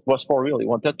real. It was for real. He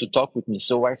wanted to talk with me.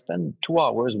 So I spent 2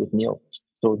 hours with Neil.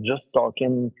 So just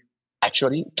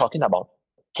actually talking about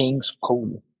things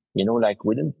cool. Like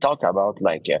we didn't talk about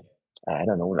like, I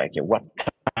don't know, like what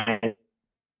kind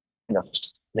of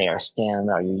snare stand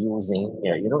are you using?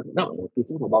 No, we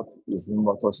talk about his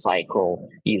motorcycle,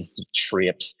 his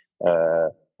trips,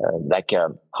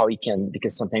 how he can,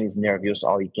 because sometimes he's nervous,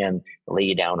 how he can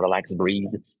lay down, relax,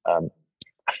 breathe.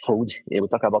 Food. We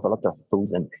talk about a lot of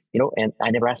foods, and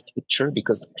I never asked picture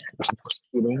because I was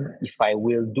feeling if I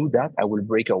will do that, I will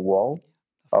break a wall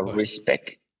of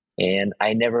respect, and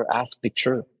I never ask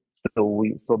picture.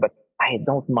 But I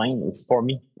don't mind. It's for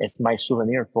me. It's my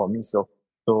souvenir for me.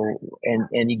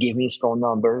 And he gave me his phone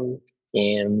number,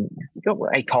 and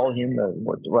I called him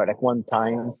like one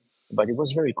time, but it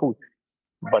was very cool.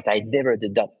 But I never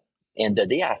did that. And the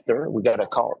day after, we got a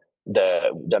call.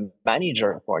 The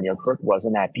manager for Neil Peart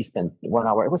wasn't happy. Spent 1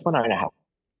 hour. It was 1 hour and a half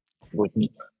with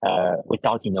me,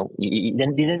 without he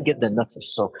didn't get the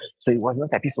nuts. So he was not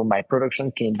happy. So my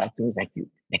production came back to me like,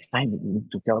 next time you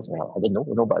need to tell us. Well, I didn't know.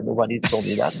 Nobody told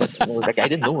me that. But like I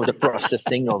didn't know the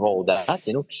processing of all that.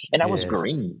 And I was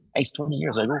green. It's 20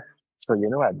 years ago. So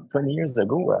 20 years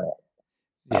ago,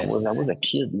 I was a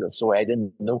kid. So I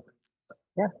didn't know.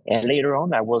 Yeah. And later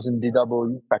on, I was in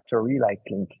DW factory like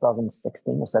in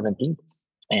 2016 or 17.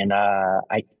 And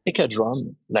I pick a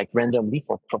drum like randomly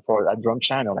for a drum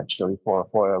channel actually for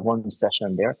one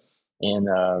session there.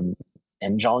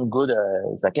 And John Good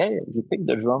is like, hey, you picked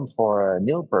the drum for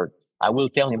Neil Peart. I will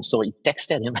tell him. So he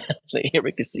texted him, say,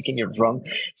 Eric is taking your drum.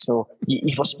 So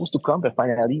he was supposed to come, but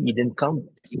finally he didn't come.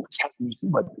 He was asking me to,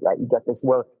 but he got as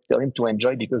well. Tell him to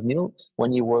enjoy because Neil,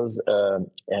 when he was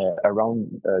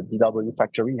around DW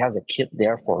factory, he has a kit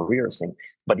there for rehearsing,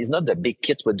 but it's not the big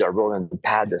kit with the roll and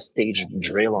pad, the stage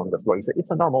drill on the floor.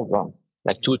 It's a normal drum,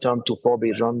 like 2-tom, 2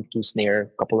 4-bass drum, 2 snare,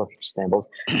 couple of cymbals,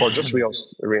 or just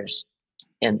rehearse.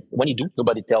 And when you do,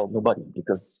 nobody tell nobody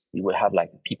because you will have like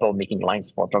people making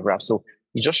lines for autographs. So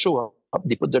you just show up,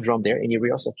 they put the drum there, and he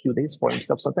rehearsed a few days for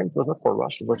himself. Sometimes it was not for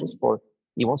Rush, it was just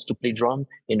he wants to play drum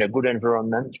in a good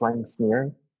environment, trying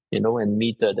snare, and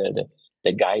meet the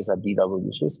guys at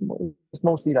DW. So it's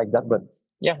mostly like that. But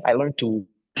yeah, I learned to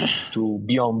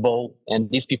be humble, and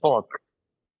these people are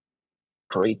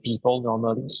great people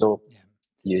normally. So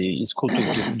it's cool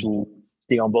to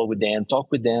stay humble with them,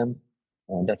 talk with them,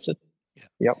 and that's it.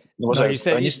 Yep, it was a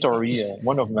funny story.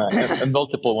 One of my a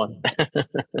multiple one.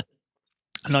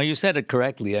 No, you said it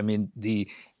correctly. I mean, the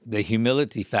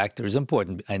humility factor is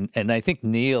important, and I think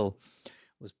Neil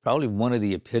was probably one of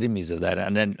the epitomes of that.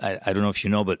 And then I don't know if you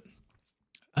know, but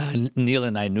Neil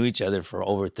and I knew each other for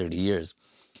over 30 years.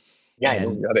 Yeah, I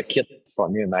know you have a kit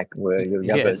from you, Mac, where you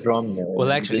have a drum.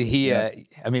 Well, actually,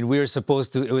 I mean, we were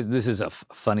supposed to. This is a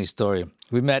funny story.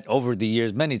 We met over the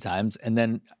years many times, and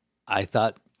then I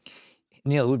thought,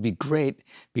 Neil, it would be great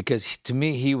because to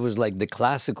me, he was like the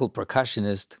classical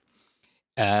percussionist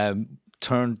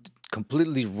turned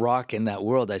completely rock in that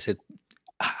world. I said,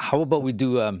 how about we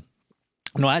do,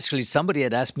 no, actually somebody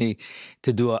had asked me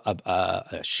to do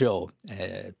a show,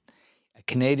 a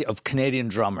Canadian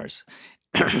drummers,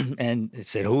 and it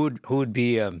said who would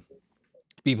be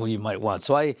people you might want.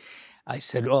 So I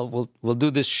said, well, we'll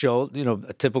do this show. You know,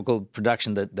 a typical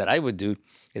production that I would do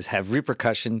is have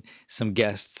repercussion, some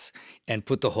guests, and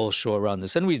put the whole show around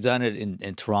this. And we've done it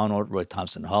in Toronto at Roy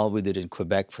Thompson Hall. We did it in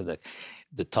Quebec for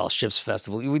the Tall Ships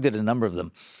Festival. We did a number of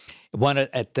them. One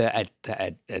at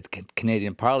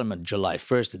Canadian Parliament, July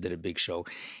 1st, they did a big show.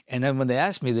 And then when they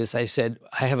asked me this, I said,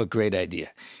 I have a great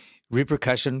idea.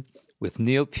 Repercussion with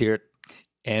Neil Peart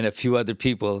and a few other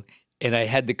people. And I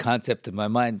had the concept in my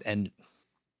mind. And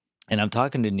I'm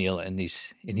talking to Neil, and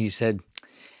he said,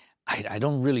 I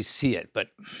don't really see it, but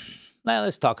well,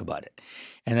 let's talk about it.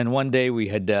 And then one day we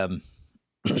had,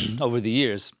 over the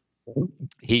years,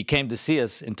 he came to see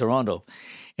us in Toronto.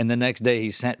 And the next day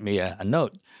he sent me a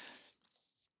note.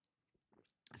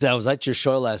 So I was at your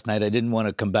show last night. I didn't want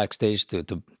to come backstage to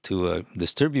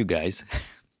disturb you guys.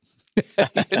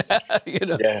 you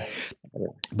know? Yeah.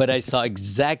 But I saw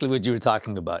exactly what you were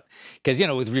talking about. Because, you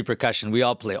know, with repercussion, we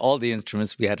all play all the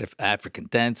instruments. We had an African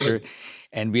dancer,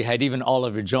 and we had even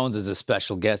Oliver Jones as a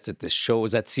special guest at this show. It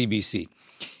was at CBC.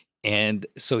 And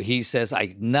so he says,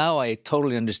 now I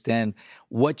totally understand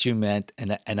what you meant,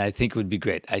 and I think it would be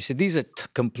great. I said, these are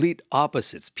complete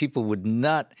opposites. People would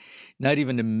not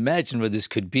even imagine what this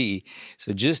could be.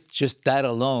 So just that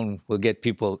alone will get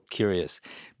people curious.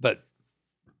 But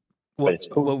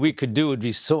what we could do would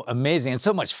be so amazing and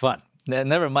so much fun.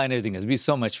 Never mind everything else. It'd be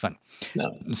so much fun.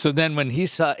 No. So then when he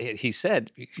saw it, he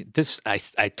said, "This,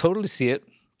 I totally see it.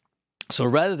 So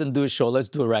rather than do a show, let's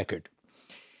do a record."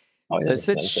 Oh, So I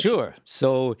said, sure.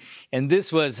 So, and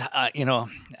this was, you know,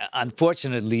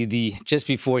 unfortunately, just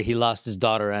before he lost his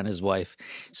daughter and his wife.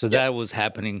 So that was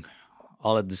happening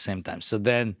all at the same time. So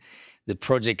then the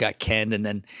project got canned, and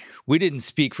then we didn't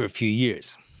speak for a few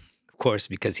years, of course,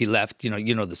 because he left.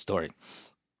 You know the story.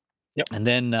 Yep. And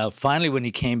then finally, when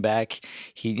he came back,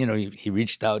 he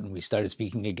reached out and we started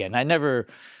speaking again. I never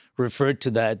referred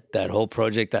to that whole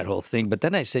project, that whole thing. But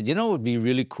then I said, you know, what would be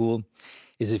really cool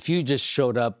is if you just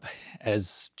showed up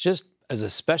as a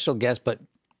special guest, but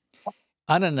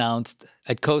unannounced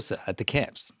at COSA, at the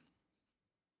camps,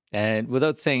 and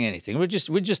without saying anything, we'd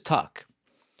just talk.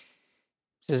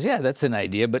 He says, yeah, that's an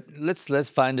idea, but let's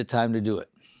find a time to do it.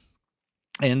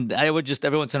 And I would just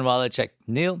every once in a while I check,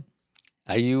 Neil,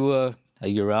 are you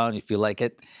around? You feel like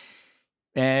it?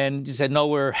 And he said, no,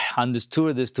 we're on this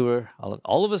tour.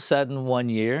 All of a sudden, one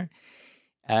year,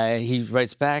 he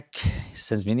writes back, he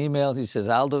sends me an email. He says,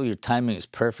 Aldo, your timing is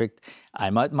perfect.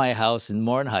 I'm at my house in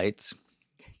Morin Heights,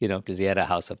 you know, because he had a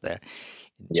house up there,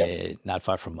 not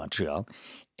far from Montreal.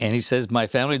 And he says, my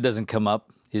family doesn't come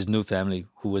up, his new family,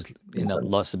 who was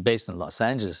based in Los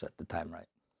Angeles at the time, right?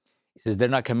 He says, they're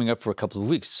not coming up for a couple of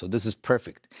weeks, so this is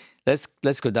perfect. Let's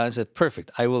go down. I said,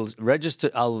 perfect. I'll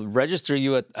register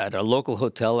you at a local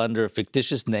hotel under a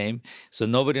fictitious name, so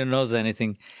nobody knows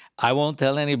anything. I won't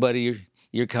tell anybody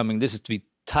you're coming. This is to be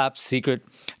top secret.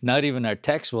 Not even our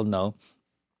techs will know.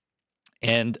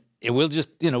 And we'll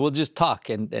just talk.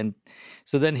 And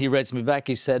so then he writes me back.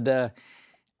 He said,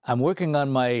 I'm working on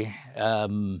my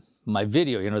my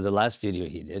video, you know, the last video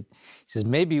he did. He says,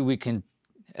 maybe we can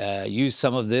use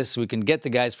some of this. We can get the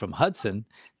guys from Hudson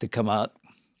to come out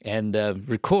and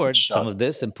record some of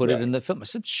this and put it in the film. I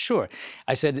said, sure.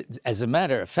 I said, as a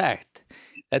matter of fact,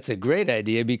 that's a great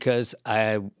idea because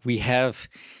we have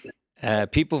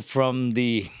people from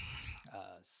from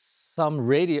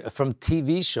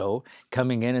TV show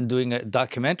coming in and doing a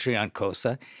documentary on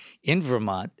COSA in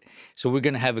Vermont. So we're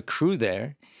going to have a crew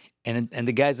there. And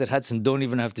the guys at Hudson don't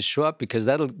even have to show up because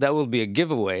that will be a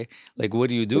giveaway. Like, what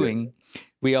are you doing?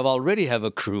 We already have a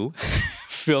crew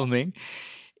filming.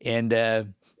 And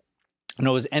no,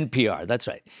 it was NPR. That's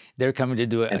right. They're coming to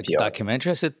do a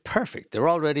documentary. I said, perfect. They're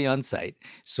already on site.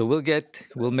 So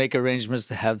we'll make arrangements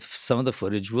to have some of the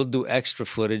footage. We'll do extra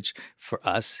footage for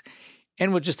us.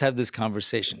 And we'll just have this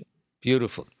conversation.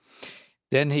 Beautiful.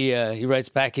 Then he writes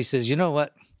back. He says, you know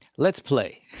what? Let's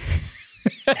play.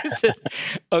 I said,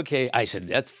 okay. I said,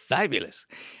 that's fabulous.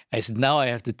 I said, now I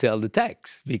have to tell the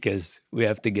techs because we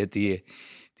have to get the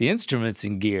instruments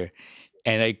in gear.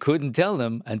 And I couldn't tell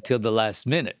them until the last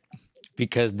minute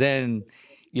because then,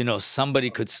 you know, somebody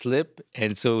could slip.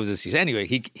 And so it was anyway,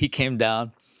 he came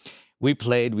down. We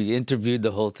played, we interviewed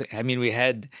the whole thing. I mean, we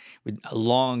had a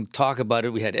long talk about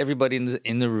it. We had everybody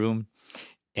in the room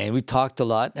and we talked a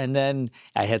lot. And then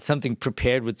I had something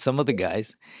prepared with some of the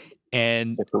guys.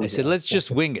 And I said, let's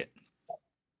just wing it.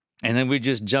 And then we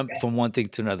just jumped from one thing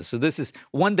to another. So this is,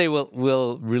 one day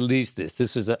we'll release this.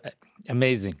 This was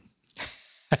amazing.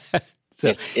 So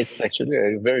it's actually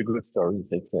a very good story.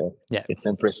 It's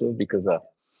impressive because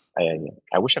I,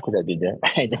 I wish I could have been there.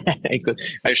 I could.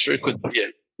 I sure could be.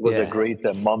 It was a Yeah. great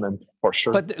moment for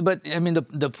sure. But I mean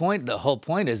the whole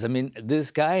point is, I mean,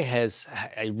 this guy has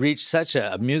reached such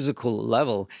a musical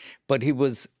level, but he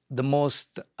was the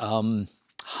most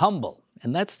humble,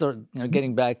 and that's the,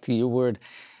 getting back to your word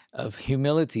of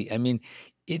humility. I mean,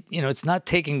 it's not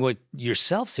taking what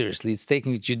yourself seriously; it's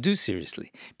taking what you do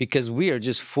seriously. Because we are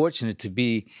just fortunate to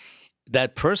be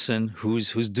that person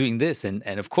who's doing this, and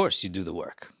of course you do the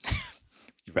work,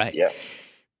 right? Yeah,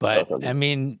 But I totally.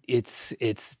 mean, it's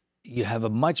you have a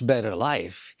much better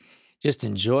life just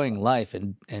enjoying life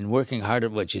and working hard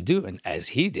at what you do, and as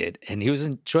he did, and he was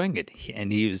enjoying it,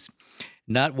 and he was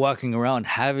not walking around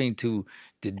having to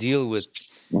deal with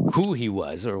who he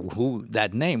was or who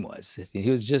that name was. He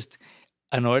was just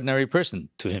an ordinary person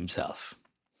to himself.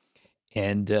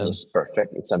 And It's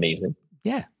perfect. It's amazing.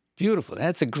 yeah, beautiful.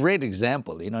 That's a great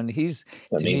example, and he's,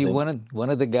 It's to me, amazing. one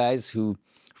of the guys who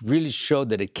really showed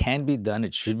that it can be done,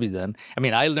 it should be done. I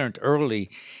mean, I learned early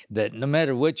that no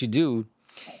matter what you do,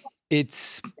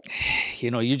 it's,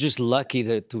 you're just lucky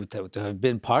to have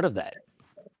been part of that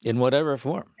in whatever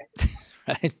form,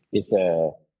 right? It's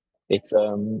it's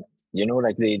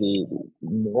like the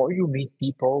more you meet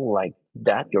people like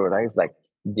that, you realize like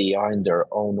they are in their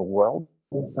own world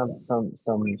some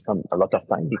a lot of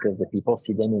time because the people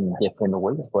see them in different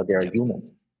ways, but they are Yep.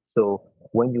 humans. So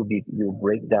when you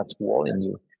break that wall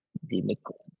and they make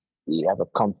they have a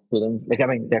confidence, like I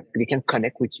mean they can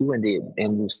connect with you and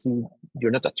you see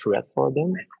you're not a threat for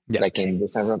them. Yep. Like in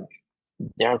this environment,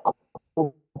 they are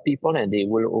cool people and they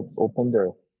will open their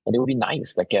and they will be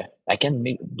nice. Like I can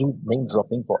do name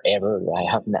dropping forever.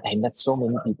 I met so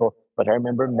many people, but I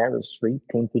remember Meryl Streep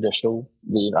came to the show.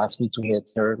 They asked me to meet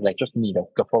her, like just me. Like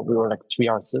we were like three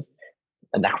artists,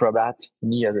 an acrobat,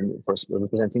 me as a first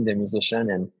representing the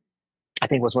musician, and I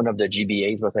think it was one of the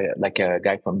GBAs was like a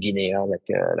guy from Guinea,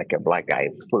 like a black guy,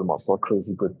 full muscle,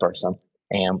 crazy good person.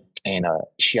 And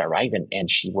she arrived and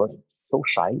she was so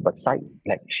shy, but shy.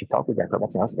 Like she talked with the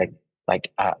acrobats and I was like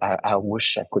I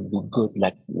wish I could be good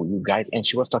like you guys. And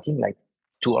she was talking like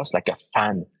to us like a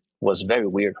fan. It was very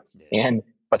weird. Yeah. And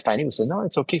but finally we said no,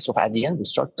 it's okay. So at the end we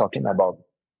start talking about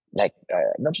like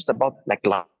not just about like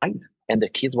life and the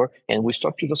kids were and we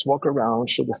start to just walk around,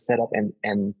 show the setup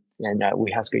and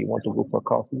we ask her, you want to go for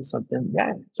coffee or something?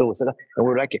 Yeah. So we said, and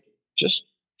we're like, just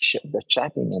the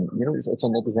chatting. And, it's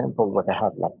an example what I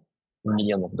have like a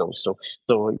million of those.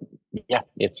 So yeah,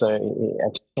 it's, I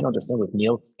can understand with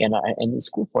Neil and it's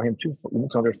cool for him too, for him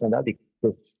to understand that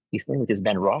because he's playing with his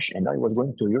band Rush and now he was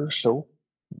going to your show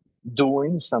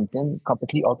doing something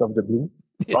completely out of the blue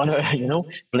on a,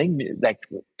 playing like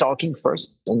talking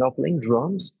first and not playing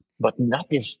drums, but not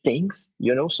his things,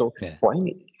 So Yeah. for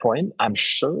him, I'm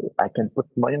sure I can put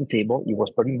money on the table. He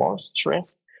was probably more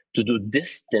stressed to do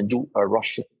this than do a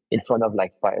rush in front of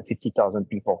like 50,000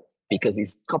 people because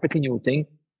it's completely new thing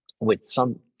with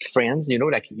some friends,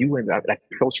 like you and like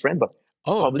close friend, but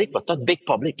Oh, public, but not big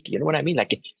public. You know what I mean?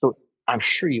 Like, so I'm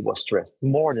sure he was stressed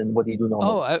more than what he do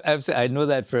normally. I know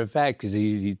that for a fact because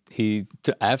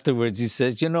afterwards he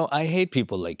says, I hate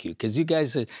people like you because you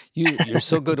guys are you're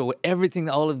so good at everything,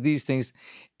 all of these things,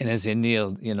 and I say,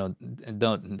 Neil,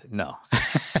 don't no,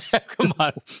 come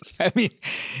on. I mean,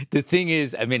 the thing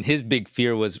is, I mean, his big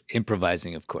fear was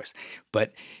improvising, of course,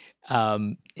 but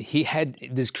he had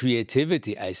this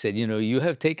creativity. I said, you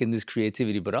have taken this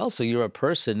creativity, but also you're a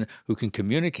person who can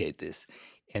communicate this.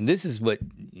 And this is what,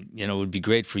 would be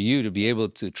great for you to be able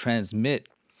to transmit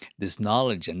this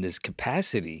knowledge and this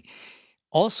capacity.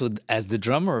 Also, as the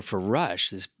drummer for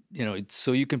Rush,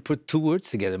 so you can put two words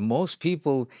together. Most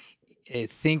people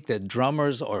think that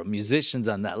drummers or musicians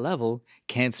on that level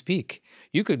can't speak.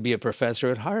 You could be a professor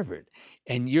at Harvard,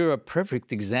 and you're a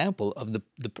perfect example of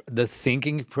the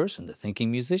thinking person, the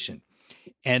thinking musician.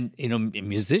 And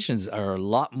musicians are a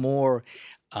lot more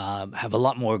have a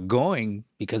lot more going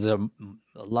because there are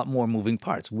a lot more moving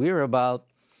parts. We're about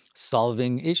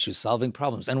solving issues, solving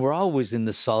problems, and we're always in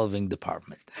the solving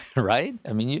department, right?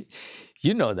 I mean,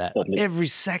 you know that Totally. every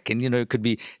second, it could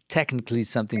be technically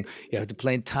something you have to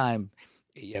play in time.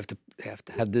 You have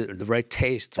the right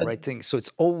taste, the right thing. So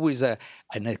it's always a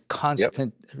Yep.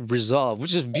 constant resolve,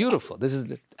 which is beautiful. This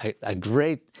is a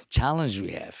great challenge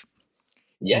we have.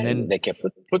 Yeah, And then like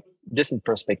put this in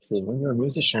perspective. When you're a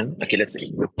musician, okay, let's say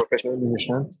you're a professional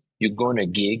musician, you go on a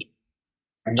gig,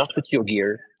 not with your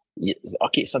gear.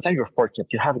 Okay, sometimes you're fortunate.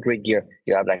 You have great gear.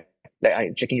 You have like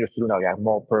I'm checking your studio now. You have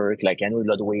more perk, like Henry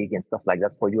Ludwig and stuff like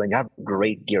that for you, and you have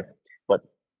great gear. But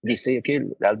they say, okay,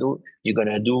 Aldo, you're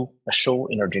gonna do a show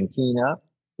in Argentina.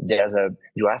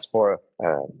 You ask for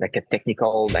like a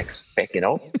technical like spec,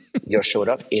 you showed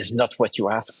up is not what you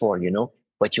ask for,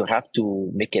 but you have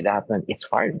to make it happen. It's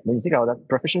hard when you think about that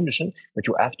professional musician, but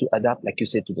you have to adapt, like you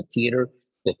said, to the theater,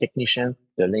 the technician,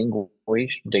 the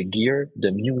language, the gear,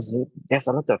 the music. There's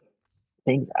a lot of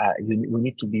things we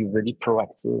need to be really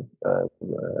proactive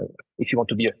if you want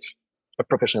to be a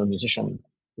professional musician,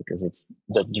 because it's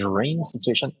the dream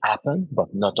situation happen,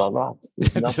 but not a lot.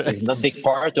 It's That's not right. it's not big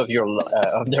part of your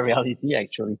of the reality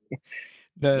actually.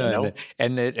 No, you no, know.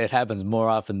 and it happens more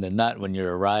often than not when you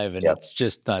arrive, and Yep. it's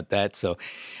just not that. So,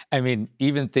 I mean,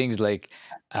 even things like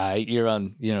you're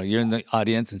on, you're in the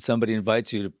audience, and somebody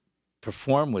invites you to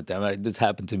perform with them. This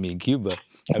happened to me in Cuba.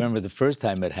 I remember the first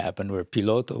time it happened, where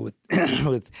Piloto with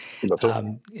with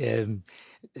Piloto.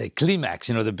 Climax,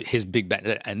 his big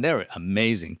band, and they're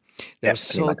amazing. They're Yeah,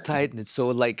 so Climax. tight and it's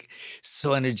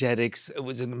so energetic. It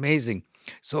was amazing.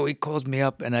 So he calls me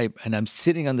up, and I'm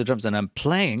sitting on the drums and I'm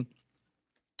playing.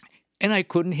 And I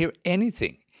couldn't hear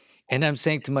anything. And I'm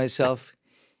saying to myself,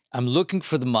 I'm looking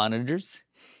for the monitors.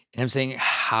 And I'm saying,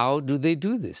 how do they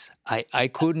do this? I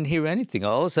couldn't hear anything.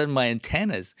 All of a sudden, my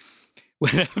antennas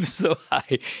went up so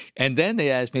high. And then they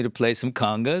asked me to play some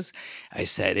congas. I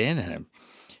sat in, and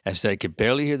I said, I could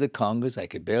barely hear the congas. I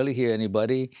could barely hear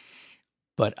anybody.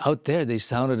 But out there, they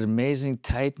sounded amazing,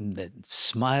 tight, and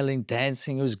smiling,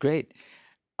 dancing. It was great.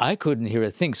 I couldn't hear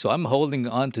a thing. So I'm holding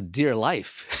on to dear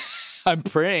life. I'm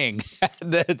praying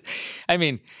that, I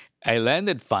mean, I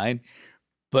landed fine,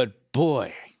 but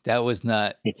boy, that was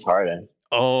not, It's hard.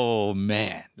 oh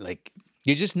man, like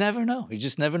you just never know. You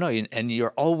just never know. And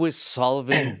you're always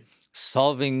solving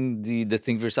the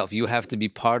thing for yourself. You have to be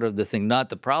part of the thing, not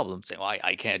the problem. Saying, well,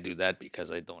 I can't do that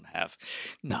because I don't have.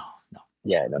 No, no.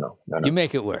 Yeah, no. You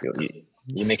make it work.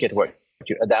 You make it work.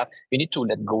 You adapt. You need to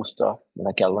let go stuff.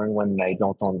 Like I learned when I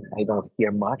don't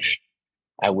hear much.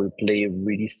 I will play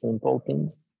really simple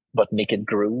things, but make it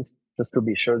groove just to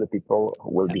be sure that people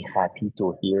will be happy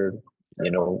to hear,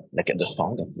 like the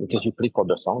song, because you play for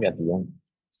the song at the end.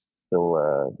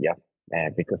 So,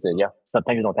 because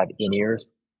sometimes you don't have in-ears.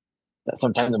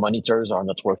 Sometimes the monitors are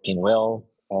not working well,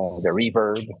 the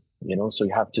reverb, so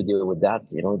you have to deal with that,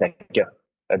 like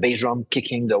a bass drum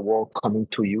kicking the wall coming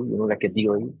to you, like a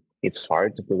delay. It's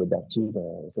hard to play with that too.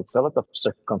 So it's a lot of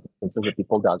circumstances that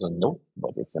people doesn't know,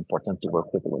 but it's important to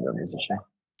work with when you're a musician.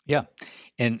 Yeah.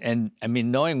 And I mean,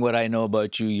 knowing what I know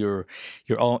about you, you're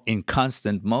all in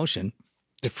constant motion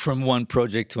from one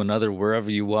project to another, wherever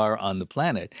you are on the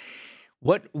planet.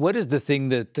 What is the thing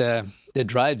that that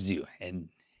drives you in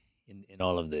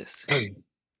all of this?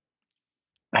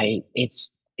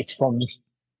 It's for me.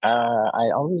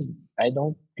 I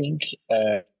don't think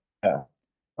I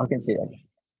can say that.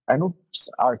 I know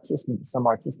some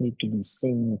artists need to be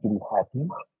seen to be happy.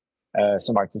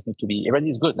 Some artists need to be, everybody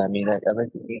is good. I mean, like,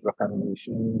 everybody needs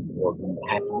recognition or being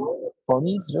happy. For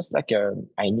me, it's just like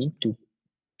I need to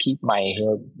keep my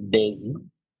head busy.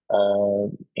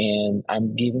 And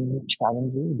I'm giving it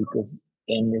challenges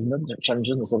and it's not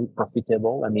challenging necessarily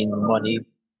profitable. I mean, money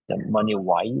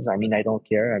wise. I mean, I don't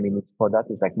care. I mean, it's for that.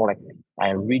 It's like more like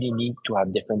I really need to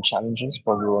have different challenges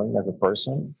for growing as a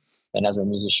person and as a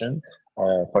musician.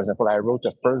 For example, I wrote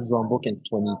the first drum book in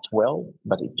 2012,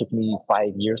 but it took me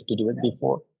 5 years to do it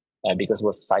before because it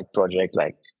was a side project.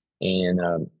 And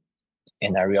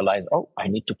I realized, oh, I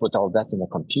need to put all that in a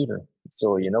computer.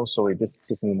 So, so it just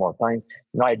took me more time.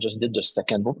 Now I just did the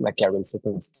second book, like I released it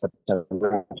in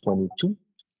September 22.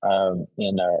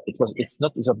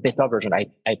 It's a beta version.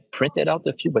 I printed out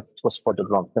a few, but it was for the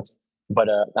drum fest. But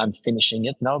I'm finishing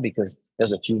it now because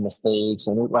there's a few mistakes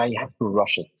and I have to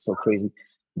rush it. So crazy.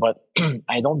 But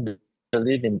I don't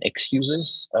believe in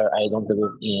excuses. I don't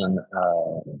believe in,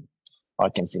 I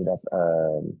can say that,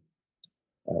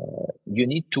 you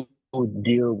need to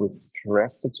deal with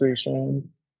stress situation.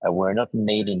 We're not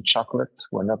made in chocolate.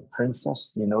 We're not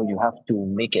princess. You have to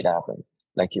make it happen,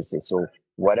 like you say. So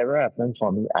whatever happened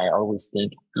for me, I always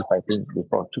think if I think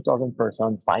before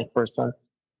 2,000%, 5%,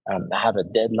 I have a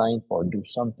deadline for do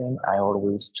something. I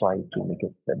always try to make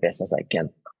it the best as I can.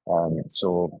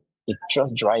 So it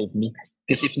just drives me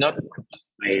because if not,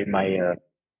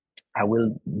 I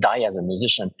will die as a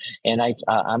musician. And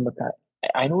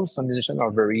I know some musicians are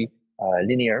very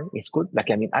linear. It's good. Like,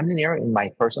 I mean, I'm linear in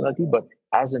my personality, but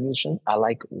as a musician, I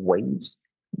like waves.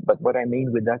 But what I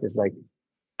mean with that is like,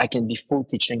 I can be full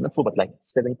teaching, not full, but like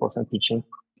 70% teaching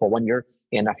for 1 year.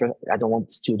 And after, I don't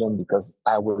want student because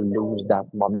I will lose that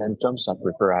momentum. So I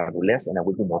prefer I have less and I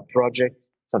will do more project.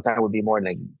 Sometimes I will be more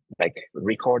like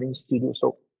recording studio.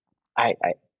 So I,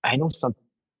 I, I know some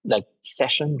like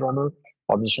session drummer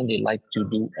or musician, they like to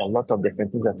do a lot of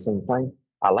different things at the same time.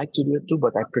 I like to do it too,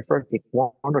 but I prefer to take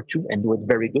one or two and do it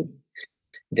very good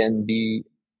than be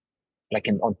like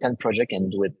on 10 project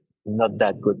and do it not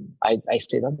that good. I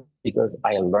say that because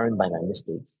I learned by my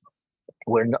mistakes.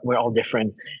 We're all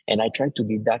different, and I tried to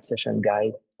be that session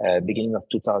guy beginning of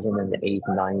 2008,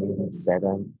 9,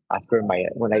 7. After my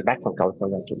when I back from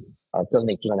California to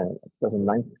 2008,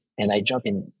 2009, and I jumped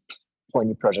in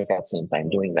 20 projects at the same time,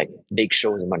 doing like big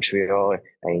shows in Montreal,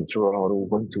 in Toronto,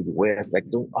 going to the West, like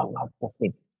doing a lot of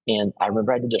things. And I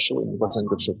remember I did a show, and it wasn't a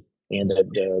good show. And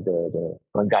the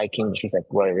one guy came, she's like,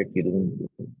 "Well, Eric, you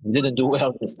didn't do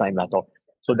well this time at all."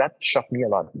 So that shocked me a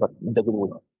lot, but in the good way.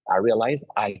 I realized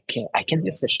I can be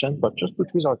a session, but just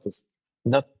put 3 artists,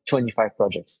 not 25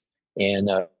 projects. And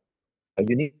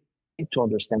you need to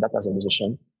understand that as a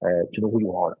musician to know who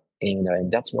you are,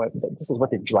 and that's why this is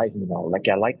what it drives me now. Like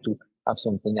I like to have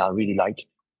something I really like.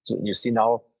 So you see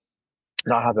now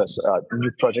I have a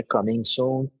new project coming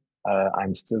soon.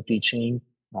 I'm still teaching.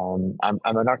 I'm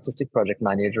an artistic project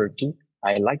manager too.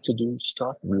 I like to do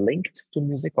stuff linked to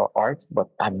music or art, but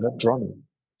I'm not drumming.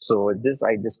 So this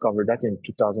I discovered that in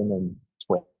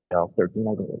 2012, 13.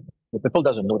 I don't know. The people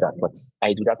doesn't know that, but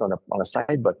I do that on a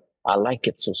side. But I like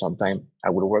it. So sometimes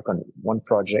I would work on one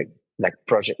project like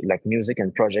music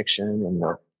and projection, and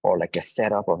or like a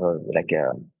setup of a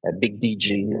big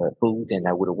DJ booth, and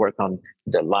I would work on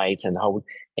the lights and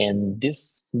and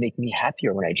this make me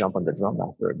happier when I jump on the drum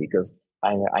after, because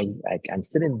I'm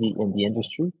still in the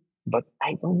industry, but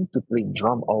I don't need to play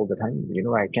drum all the time.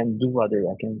 I can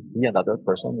be another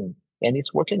person, and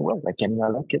it's working well. I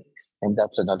like it, and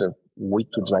that's another way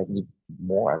to drive me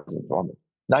more as a drummer.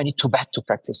 Now I need to back to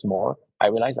practice more. I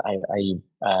realize a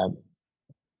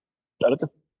lot of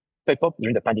people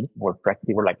during the pandemic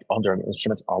they were like on their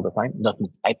instruments all the time. Not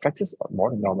me. I practice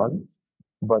more normally,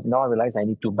 but now I realize I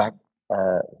need to back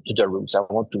to the roots. I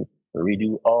want to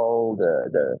redo all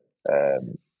the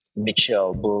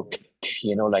Mitchell book,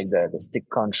 like the stick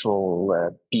control,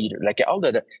 Peter, like all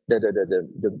the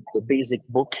basic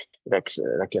book, like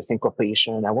a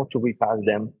syncopation. I want to repass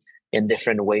them in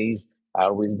different ways. I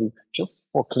always do just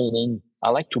for cleaning.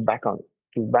 I like to back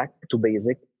to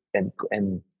basic and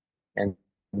and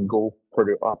go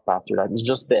further up after that. It's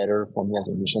just better for me as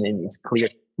a musician, and it's clear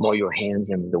more your hands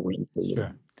and the way you play.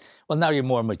 Sure. Well, now you're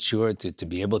more mature to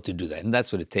be able to do that, and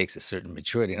that's what it takes, a certain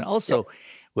maturity. And also,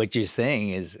 what you're saying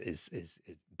is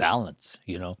balance.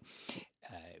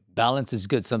 Balance is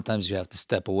good. Sometimes you have to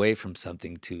step away from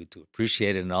something to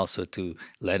appreciate it, and also to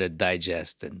let it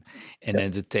digest, and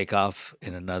then to take off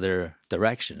in another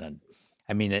direction. And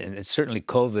I mean, and it's certainly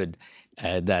COVID,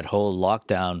 that whole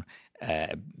lockdown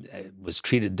was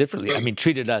treated differently. I mean,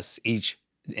 treated us each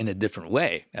in a different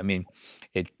way. I mean,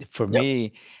 for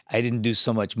me, I didn't do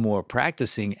so much more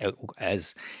practicing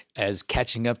as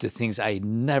catching up to things I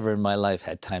never in my life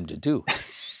had time to do.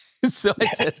 So I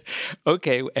said,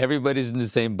 okay, everybody's in the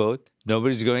same boat.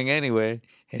 Nobody's going anywhere.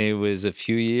 And it was a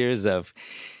few years of,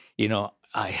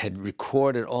 I had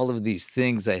recorded all of these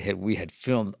things. We had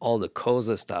filmed all the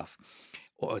COSA stuff,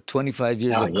 or 25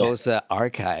 years of COSA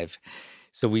archive.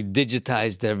 So we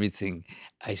digitized everything.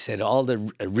 I said all the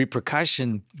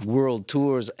repercussion world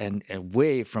tours and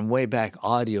from way back,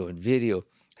 audio and video.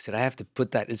 I said I have to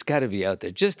put that. It's got to be out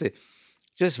there just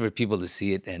for people to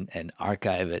see it and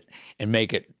archive it and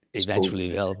make it eventually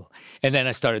available. And then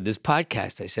I started this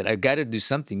podcast. I said I've got to do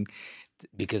something,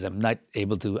 because I'm not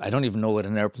able to. I don't even know what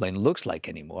an airplane looks like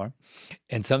anymore.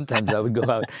 And sometimes I would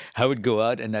go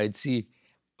out and I'd see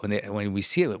when we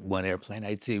see one airplane,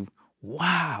 I'd say,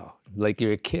 wow, like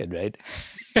you're a kid, right?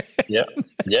 Yeah.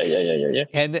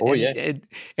 And Oh, yeah.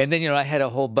 and then I had a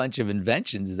whole bunch of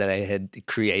inventions that I had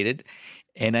created,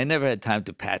 and I never had time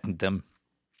to patent them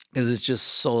because it's just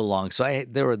so long. So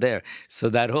they were there. So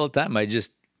that whole time I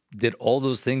just did all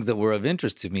those things that were of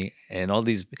interest to me, and all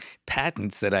these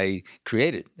patents that I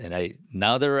created. And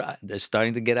now they're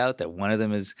starting to get out there. One of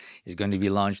them is going to be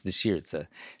launched this year. It's a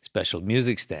special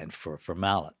music stand for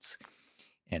mallets.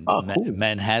 And Cool.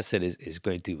 Manhasset is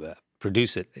going to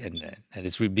produce it, and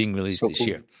it's being released So this cool.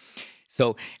 year.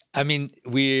 So, I mean,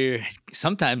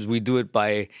 sometimes we do it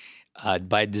by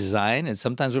design, and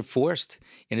sometimes we're forced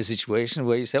in a situation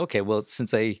where you say, okay, well,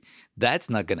 since that's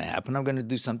not going to happen, I'm going to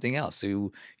do something else.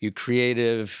 So you're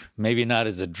creative, maybe not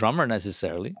as a drummer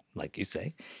necessarily, like you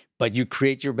say, but you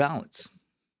create your balance,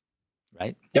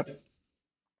 right? Yep.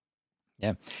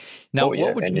 Yeah. Now, Oh,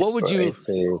 yeah. what would you?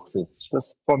 It's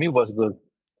just, for me, was good.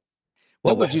 No,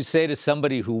 What go would you ahead. say to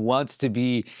somebody who wants to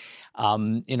be, I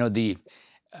mean,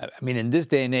 in this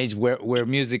day and age where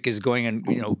music is going, and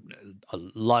a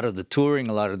lot of the touring,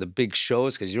 a lot of the big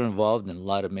shows, because you're involved in a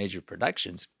lot of major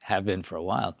productions, have been for a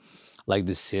while. like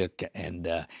the Cirque and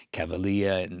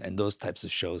Cavalia and those types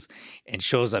of shows. And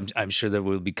shows I'm sure that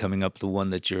will be coming up, the one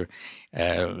that you're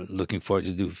looking forward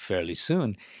to do fairly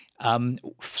soon.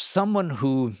 Someone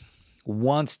who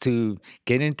wants to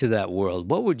get into that world,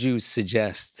 what would you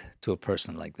suggest to a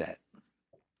person like that?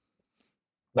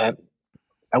 But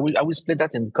I will split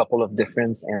that in a couple of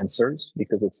different answers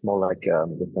because it's more like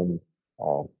different.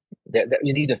 Uh,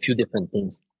 you need a few different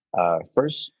things.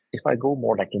 First, if I go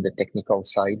more like in the technical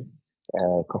side,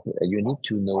 you need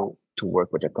to know to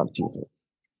work with a computer.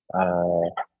 Uh,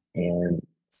 and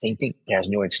same thing, there's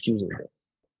no excuses there.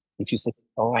 If you say,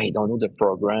 "Oh, I don't know the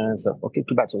program," so okay,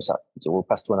 too bad, so sad. So we'll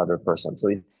pass to another person. So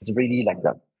it's really like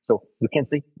that. So you can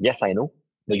say, "Yes, I know,"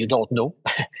 but you don't know.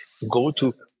 Go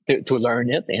to learn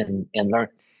it and learn.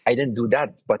 I didn't do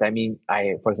that, but I mean,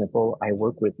 for example, I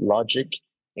work with Logic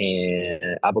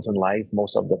and Ableton Live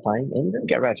most of the time, and even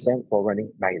GarageBand for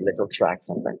running my little tracks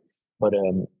sometimes. But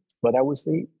but I would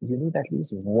say you need at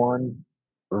least one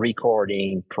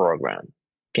recording program.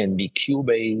 Can be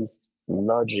Cubase,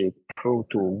 Logic, Pro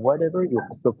Tool, whatever you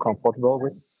feel comfortable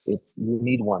with. It's you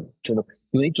need one to know.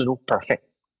 You need to know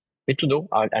perfect. You need to know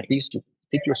at least to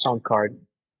take your sound card.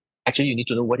 Actually, you need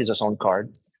to know what is a sound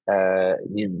card.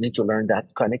 You need to learn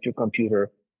that. Connect your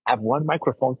computer. Have one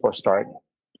microphone for start.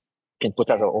 Can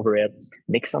put as an overhead.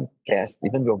 Make some tests,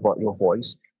 even your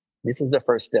voice. This is the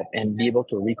first step, and be able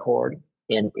to record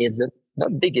and edit.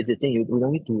 Not big editing. You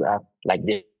don't need to have like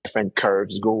different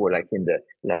curves go or like in the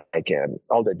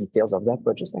all the details of that,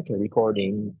 but just like a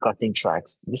recording, cutting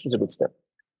tracks. This is a good step.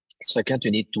 Second,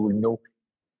 you need to know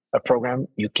a program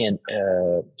you can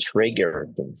trigger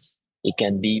things. It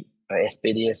can be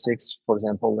SPDS6, for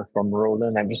example, from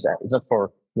Roland. It's not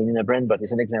for naming a brand, but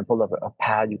it's an example of a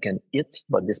pad you can hit,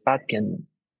 but this pad can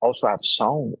also have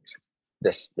sound.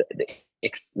 The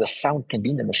sound can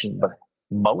be in the machine, but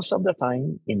most of the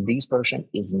time in this version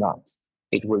is not.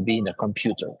 It will be in a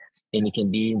computer, and it can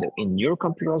be in your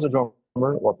computer as a drummer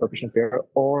or percussion player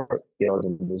or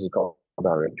the musical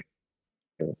director.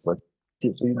 But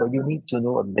you need to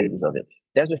know a base of it.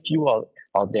 There's a few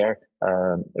out there,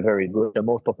 very good. The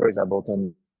most popular is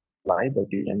Ableton Live,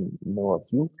 but you can know a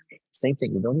few. Same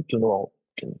thing. You don't need to know all.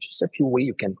 Just a few ways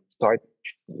you can start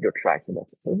your tracks and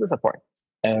that's it. So this is a part.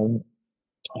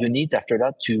 You need after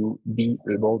that to be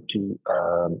able to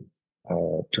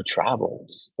travel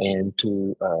and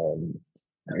to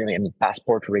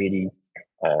passport ready.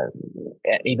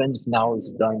 Even if now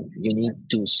it's done, you need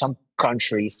to some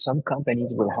countries, some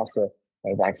companies will have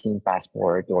a vaccine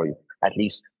passport or at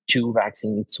least two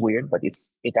vaccines. It's weird, but it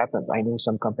happens. I know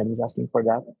some companies asking for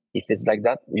that. If it's like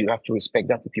that, you have to respect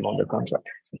that if you want the contract.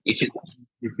 If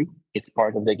it's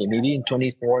part of the game. Maybe in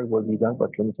 24 it will be done,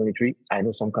 but 2023, I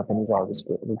know some companies are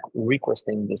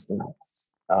requesting this thing.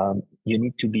 You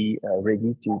need to be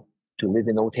ready to live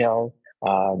in hotel,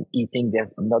 eating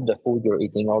not the food you're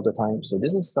eating all the time. So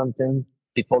this is something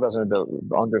people doesn't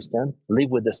understand.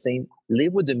 Live with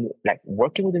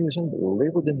working with the musician, but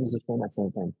live with the musician at the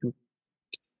same time too.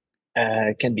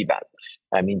 Can be bad.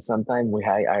 I mean, sometimes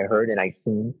I heard and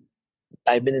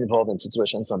I've been involved in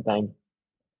situations. Sometimes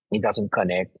it doesn't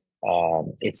connect.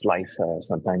 It's life.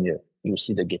 Sometimes you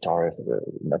see the guitarist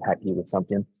not happy with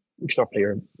something. Guitar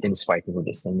player is fighting with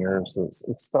the singer. So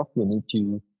it's stuff you need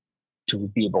to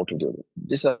be able to do.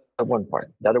 This is one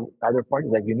part. The other part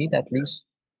is that you need at least,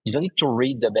 you don't need to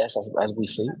read the best as we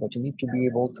say, but you need to be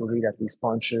able to read at least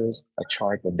punches, a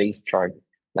chart, a bass chart,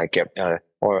 like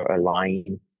or a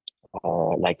line,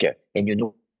 and you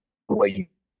know where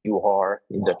you are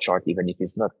in the chart, even if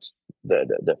it's not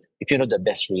if you're not the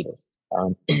best reader.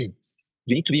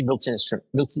 You need to be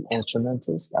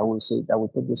multi-instrumentist. I would say, I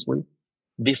would put it this way.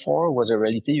 Before was a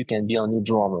reality, you can be only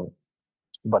drummer.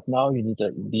 But now you need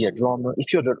to be a drummer.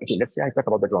 If you're okay, let's say I talk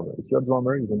about the drummer. If you're a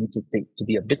drummer, you need to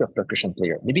be a bit of percussion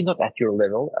player. Maybe not at your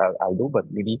level, although, but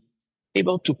maybe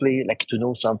able to play, like to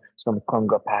know some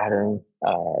conga pattern,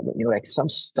 like some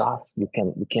stuff you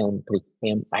can play.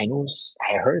 And I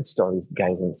heard stories,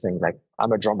 guys, and saying like,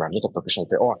 I'm a drummer, I'm not a percussion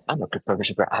player, or I'm a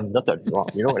percussion player, I'm not a drummer.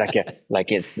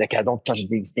 It's like I don't touch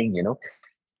these things,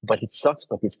 But it sucks,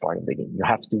 but it's part of the game. You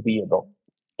have to be able.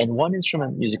 And one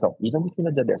instrument musical, even if you're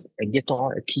not the best, a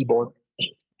guitar, a keyboard,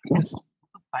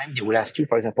 time they will ask you,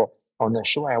 for example, on a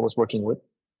show I was working with,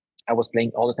 I was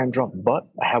playing all the time drum, but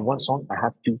I have one song I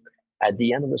have to, at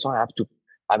the end of the song, I have to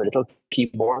have a little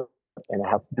keyboard and I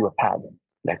have to do a pad.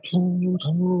 Like,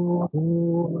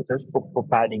 just for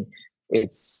padding.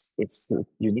 It's,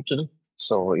 you need to know.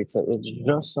 So it's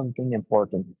just something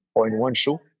important. Or in one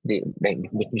show,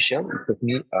 with Michel, he put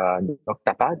me the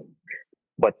octapad,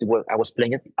 but I was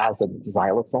playing it as a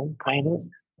xylophone, kind of.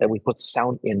 And we put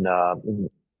sound in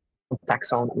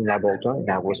taxon in Ableton, and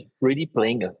I was really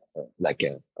playing a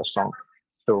song.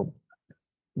 So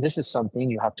this is something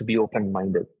you have to be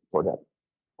open-minded for that.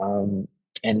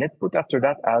 And let's put after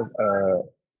that as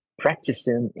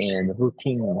practicing and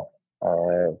routine.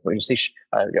 When you say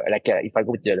if I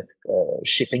go with the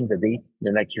shipping the day,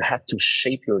 then like you have to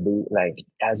shape your day like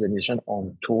as a musician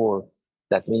on tour.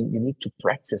 That means you need to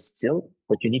practice still,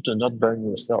 but you need to not burn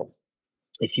yourself.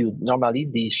 If you normally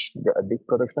a big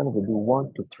production will do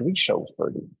 1 to 3 shows per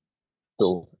day.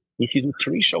 So if you do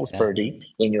 3 shows per day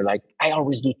and you're like, I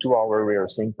always do 2 hour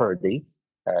rehearsing per day,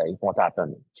 it won't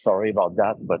happen. Sorry about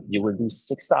that, but you will do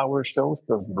 6 hour shows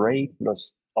plus break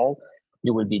plus all,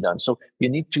 you will be done. So you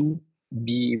need to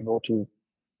be able to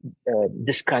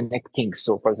disconnect things.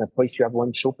 So for example, if you have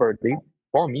 1 show per day,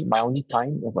 for me, my only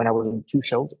time when I was in 2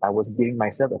 shows, I was giving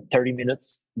myself 30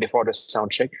 minutes before the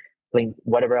sound check, playing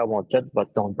whatever I wanted,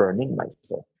 but don't burning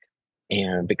myself.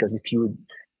 And because if you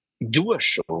do a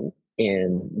show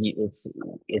and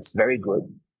it's very good,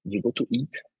 you go to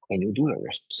eat and you do a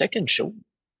second show,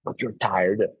 but you're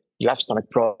tired, you have stomach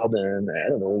problem, I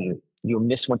don't know, you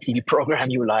miss one TV program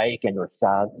you like and you're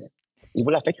sad, it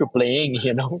will affect your playing,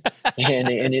 and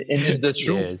it's the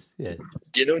truth. Yes.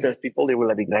 There's people, they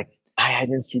will be like, I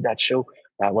didn't see that show.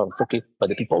 Well, it's okay, but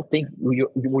the people think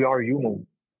we are human.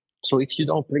 So if you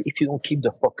don't play, if you don't keep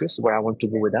the focus, where I want to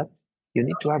go with that, you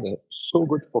need to have a so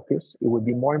good focus. It will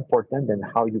be more important than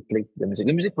how you play the music.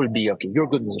 The music will be okay. You're a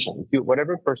good musician. If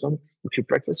you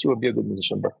practice, you will be a good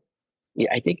musician. But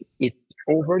I think it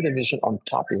over the musician on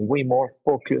top is way more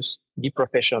focus, be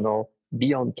professional,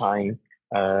 be on time,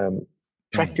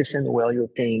 practicing well your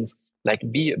things, like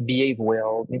behave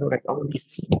well. Like all these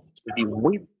things will be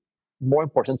way more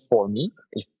important for me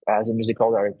as a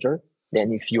musical director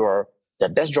than if you are the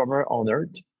best drummer on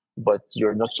earth, but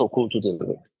you're not so cool to deal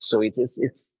with. So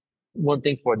it's one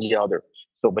thing for the other.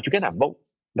 So, but you can have both.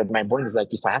 But my point is like,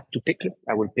 if I have to pick,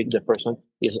 I will pick the person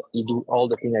you do all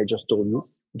the thing I just told you.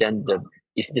 Then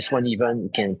if this one even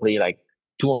can play like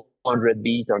 200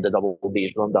 beat on the double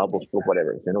bass drum, double stroke,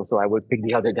 whatever. So I will pick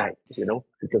the other guy.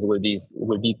 Because it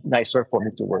will be nicer for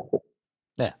me to work with.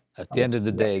 Yeah. At the end of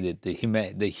the day,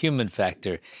 the human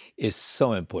factor is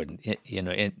so important.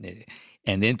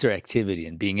 And interactivity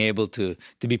and being able to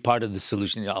be part of the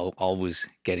solution. Always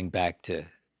getting back to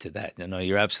that.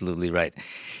 You're absolutely right.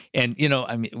 And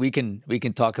I mean, we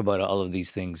can talk about all of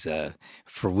these things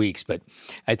for weeks, but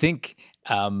I think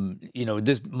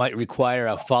this might require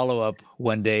a follow up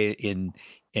one day in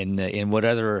what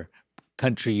other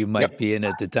country you might be in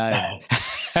at the time.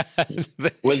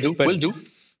 Will do.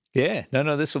 Yeah,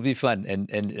 no, this will be fun,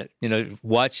 and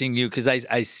watching you, because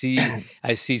I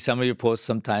see some of your posts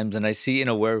sometimes, and I see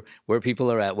where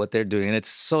people are at, what they're doing, and it's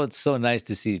so nice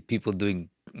to see people doing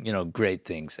great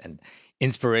things and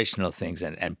inspirational things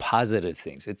and positive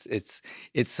things. It's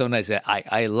so nice.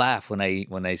 I laugh when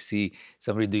I see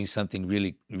somebody doing something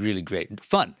really really great and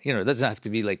fun. It doesn't have to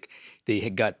be like they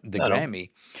had got the Grammy,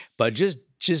 but just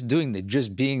just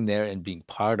being there and being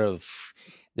part of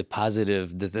the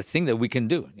positive, the thing that we can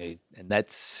do, and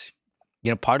that's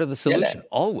part of the solution.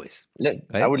 Always. Right?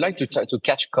 I would like to try to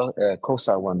catch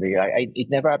Kosa one day. It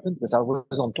never happened because I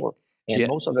was on tour, and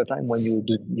most of the time when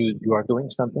you are doing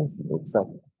something,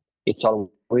 it's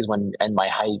always when and my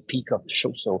high peak of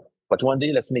show. So, but one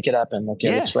day let's make it happen.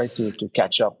 Okay, let's try to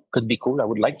catch up. Could be cool. I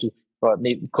would like to.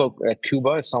 Maybe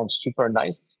Cuba sounds super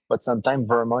nice, but sometimes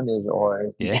Vermont is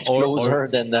closer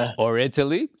than or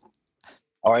Italy.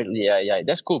 All right, yeah,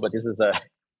 that's cool. But this is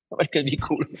what can be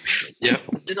cool. Yeah,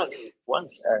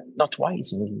 once, not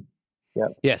twice. Maybe. Yeah.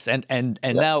 Yes, and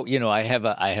now I have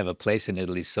a place in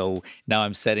Italy, so now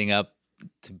I'm setting up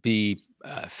to be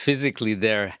physically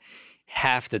there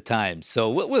half the time.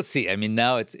 So we'll see. I mean,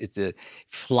 now it's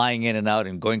flying in and out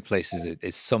and going places.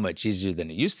 It's so much easier than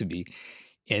it used to be,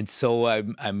 and so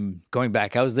I'm going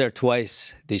back. I was there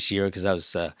twice this year because I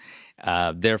was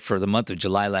there for the month of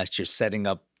July last year, setting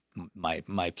up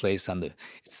my place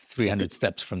it's 300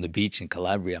 steps from the beach in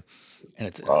Calabria, and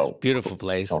it's a beautiful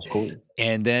place. Sounds cool.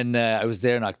 And then I was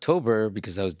there in October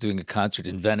because I was doing a concert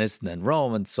in Venice and then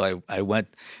Rome, and so I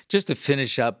went just to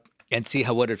finish up and see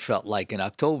what it felt like in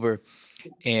October.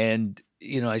 And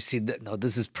I see that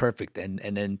this is perfect, and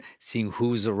then seeing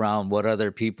who's around, what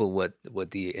other people,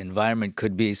 what the environment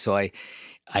could be. So I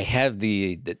have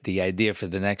the idea for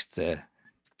the next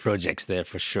projects there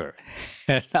for sure.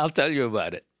 I'll tell you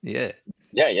about it. Yeah.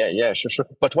 Yeah, sure.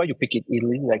 But why you pick it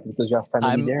Italy? Like because you have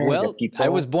family there? Well, I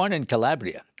was born in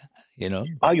Calabria.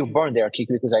 Oh, you born there,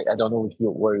 Kiki, because I don't know if you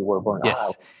where you were born.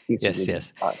 Yes, If you yes, didn't.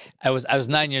 yes. I was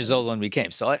 9 years old when we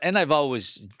came. So and I've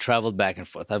always traveled back and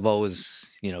forth. I've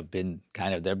always been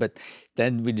kind of there. But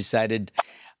then we decided,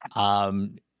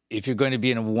 um, if you're going to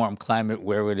be in a warm climate,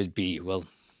 where would it be? Well,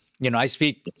 I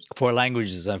speak It's 4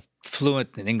 languages. I'm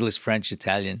fluent in English, French,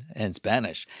 Italian, and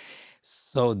Spanish.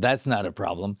 So that's not a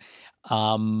problem.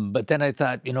 But then I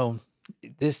thought,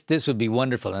 this would be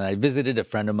wonderful. And I visited a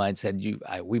friend of mine, said,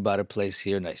 we bought a place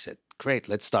here. And I said, great,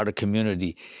 let's start a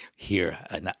community here,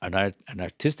 an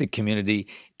artistic community,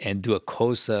 and do a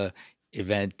COSA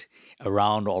event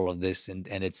around all of this. And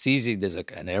it's easy. There's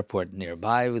an airport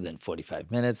nearby within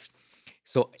 45 minutes.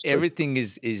 So good. everything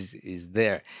is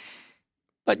there.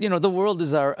 But the world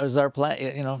is our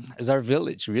is our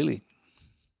village, really.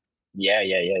 Yeah.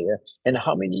 And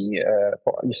how many?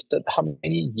 You said how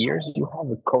many years do you have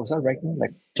with Cosa right now?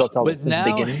 Like total But since now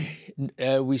beginning?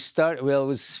 we start.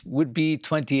 Well, would be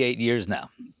 28 years now.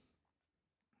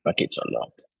 Okay, it's a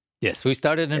lot. Yes, we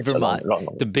started in It's a long, Vermont.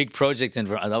 long, The long. big project in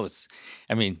Vermont, that was,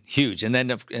 I mean, huge. And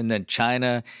then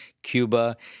China,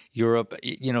 Cuba, Europe. And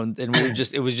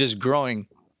it was just growing.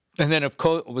 And then with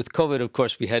COVID, of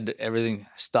course, we had everything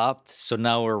stopped. So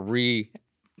now we're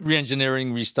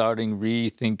re-engineering, restarting,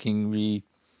 rethinking,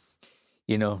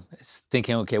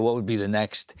 thinking, okay, what would be the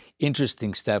next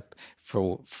interesting step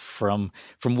from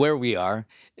where we are,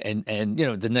 and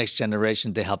the next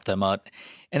generation, to help them out.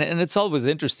 And it's always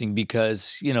interesting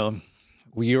because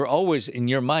you're always, in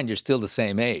your mind, you're still the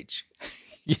same age.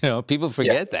 People Yeah,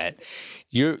 forget that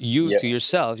you yeah. to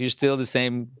yourself, you're still the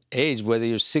same age, whether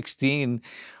you're 16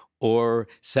 or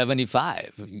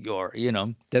 75, or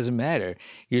doesn't matter,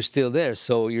 you're still there.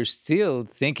 So you're still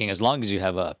thinking, as long as you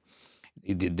have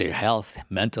their health,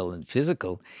 mental and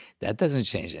physical, that doesn't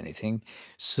change anything.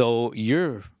 So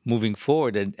you're moving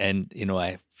forward. And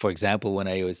for example, when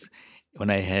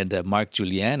I had Mark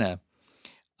Juliana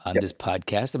on Yep. this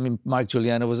podcast, I mean, Mark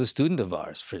Juliana was a student of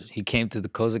ours. He came to the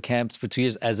COSA camps for 2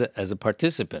 years as a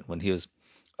participant when he was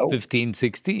Oh, 15,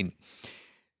 16.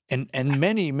 And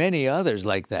many, many others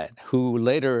like that, who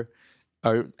later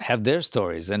have their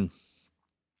stories, and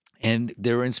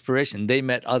their inspiration. They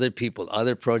met other people,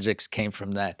 other projects came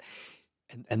from that.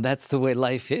 And that's the way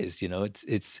life is.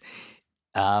 It's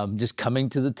just coming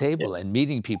to the yeah. table and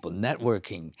meeting people,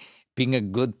 networking, being a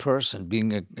good person,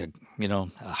 being a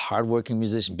hardworking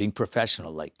musician, being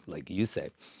professional, like you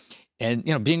say, and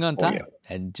being on Oh, yeah. time,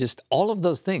 and just all of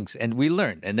those things. And we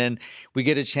learn, and then we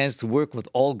get a chance to work with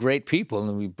all great people,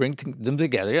 and we bring them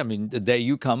together. I mean, the day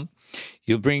you come,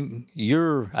 you bring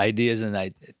your ideas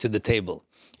to the table,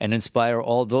 and inspire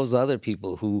all those other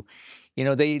people who,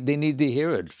 they need to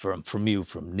hear it from you,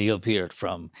 from Neil Peart,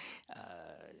 from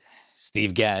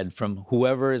Steve Gadd, from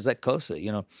whoever is at COSA,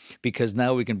 because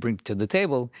now we can bring to the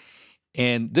table,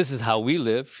 and this is how we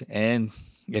live. And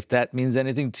if that means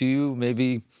anything to you,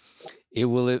 maybe it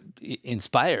will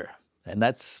inspire. And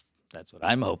that's what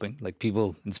I'm hoping. Like,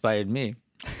 people inspired me.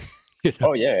 you know?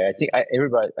 Oh, yeah. I think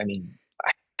everybody. I mean,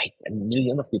 a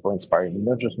million of people inspire me,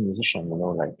 not just musicians.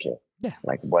 Yeah.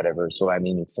 Like whatever. So I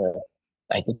mean,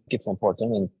 I think it's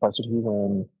important, and particularly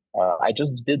when I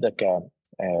just did like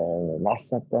last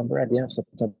September, at the end of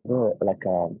September, like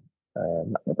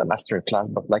not a master class,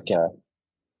 but like a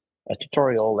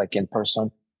tutorial, like in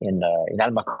person in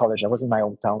Alma College. I was in my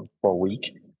hometown for a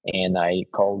week, and I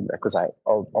called because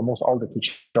almost all the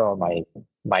teachers are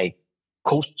my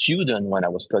co-student when I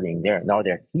was studying there. Now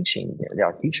they're teaching there. They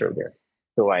are teacher there.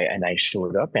 So I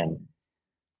showed up, and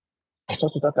I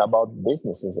started to talk about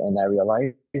businesses, and I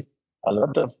realized a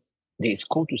lot of it's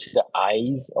cool to see the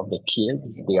eyes of the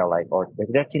kids. They are like, or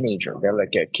they're teenager. They're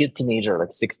like a kid teenager,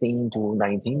 like 16 to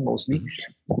 19 mostly.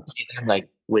 See them like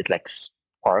with like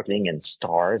sparkling and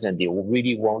stars, and they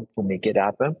really want to make it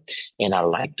happen. And I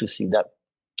like to see that.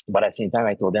 But at the same time,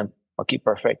 I told them, okay,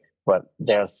 perfect. But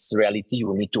there's reality. You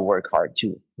will need to work hard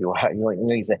too.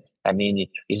 I mean,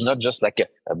 it's not just like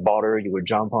a border. You will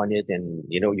jump on it, and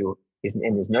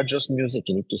and it's not just music.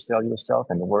 You need to sell yourself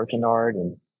and working hard.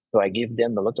 And so I give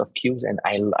them a lot of cues, and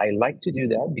I like to do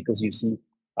that because you see,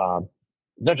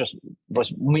 not just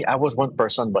was me. I was one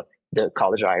person, but the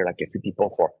college hired like a few people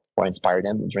for inspire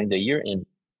them during the year,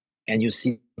 and you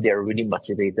see they're really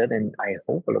motivated. And I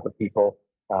hope a lot of people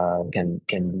can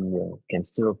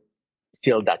still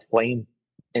feel that flame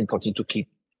and continue to keep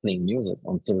playing music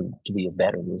until to be a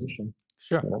better musician.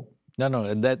 Sure. You know? No, no,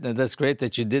 and that's great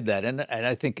that you did that, and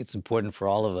I think it's important for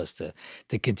all of us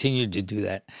to continue to do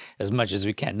that as much as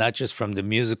we can, not just from the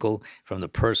musical, from the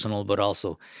personal, but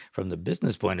also from the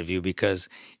business point of view, because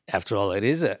after all, it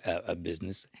is a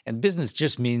business, and business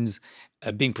just means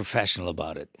being professional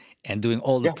about it and doing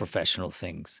all the Yeah, professional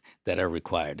things that are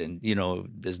required. And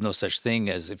there's no such thing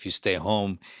as if you stay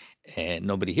home and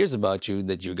nobody hears about you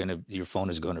that your phone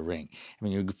is going to ring. I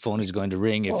mean, your phone is going to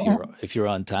ring if you're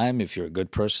on time, if you're a good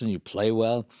person, you play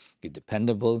well, you're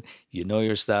dependable, you know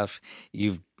your stuff,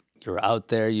 you're out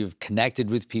there, you've connected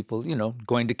with people,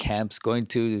 going to camps, going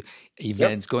to yep.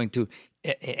 events, going to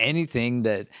anything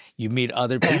that you meet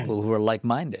other people who are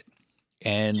like-minded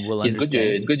and will It's good.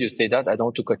 understand It's you. good you say that. I don't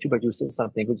want to cut you, but you said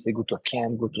something good. You say go to a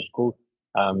camp, go to school.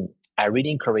 I really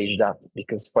encourage that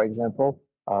because, for example,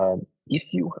 if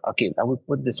you okay, I would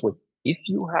put it this way: if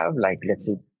you have like let's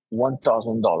say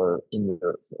 $1,000 in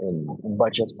your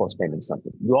budget for spending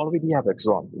something, you already have a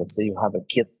drum. Let's say you have a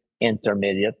kit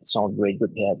intermediate, sounds great,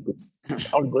 good, head, good,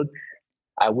 all good.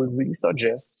 I would really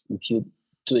suggest if you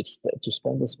to expect to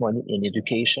spend this money in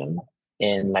education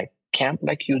and like camp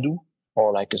like you do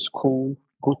or like a school,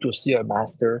 go to see a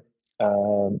master,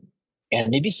 um, and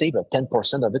maybe save a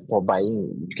 10% of it for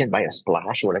buying. You can buy a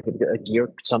splash or like a gear,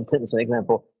 something. It's an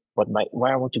example. But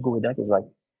where I want to go with that is like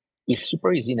it's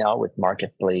super easy now with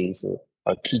marketplace,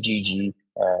 Kijiji,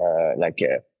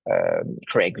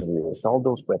 Craigslist, all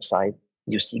those websites.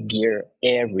 You see gear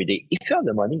every day. If you have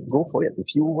the money, go for it.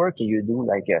 If you work and you do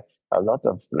like a lot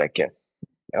of a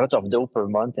lot of dough per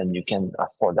month, and you can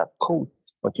afford that coat.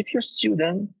 But if you're a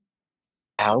student,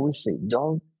 I always say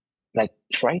don't like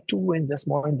try to invest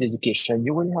more in the education.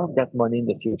 You will have that money in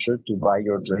the future to buy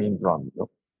your dream drum.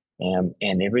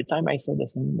 And every time I say the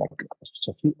same, like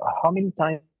how many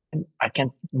times I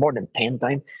can more than 10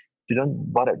 times you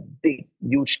don't bought a big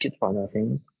huge kit for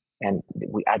nothing, and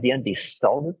at the end they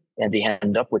sold it and they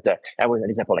end up with I was an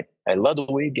example like a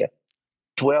Ludwig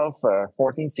 12,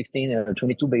 14, 16,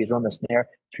 22 bass drum, a snare,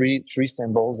 three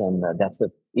cymbals, and that's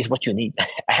it. Is what you need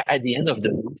at the end of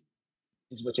the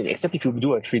is what you need. Except if you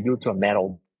do a tribute to a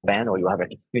metal band or you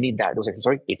need those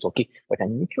accessories, it's okay. But I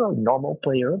mean, if you're a normal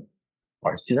player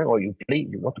or a student or you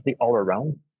want to play all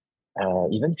around,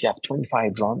 even if you have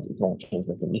 25 drums, it won't change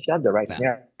nothing. If you have the right Now,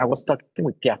 snare, I was talking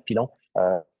with Pierre Pilon,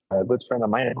 a good friend of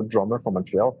mine, a good drummer from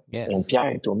Montreal, and yes,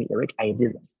 Pierre told me, Eric, I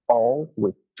did all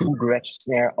with two Gretsch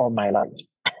snare all my life.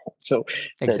 So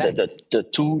exactly. the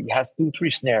two, he has two, three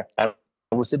snare. I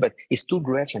would say, but it's two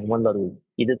Gretsch and one Ludwig.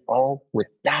 He did all with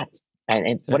that.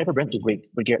 And Sure. whatever brand to great,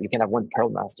 you can have one Pearl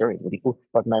Master, it's really cool.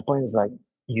 But my point is like,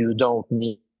 you don't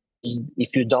need,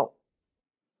 if you don't,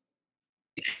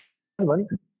 money,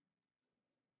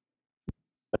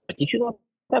 but if you don't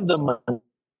have the money,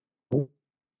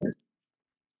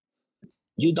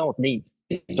 you don't need.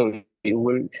 So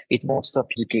it won't stop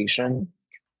education.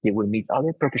 They will meet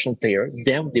other percussion players.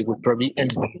 Then they would probably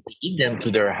invite them to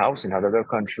their house in another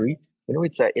country.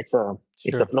 It's a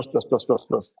Sure. plus plus plus plus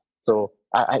plus. So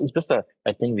it's just a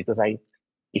thing because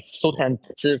it's so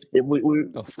tentative. We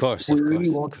Of really course, of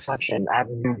won't course. touch and have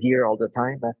new gear all the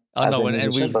time Oh as no, a and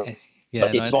musician, we've yeah,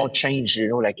 but no, it won't change.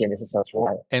 Like in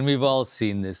necessarily. and we've all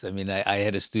seen this. I mean, I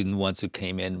had a student once who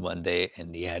came in one day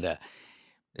and he had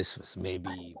this was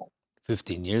maybe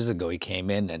 15 years ago. He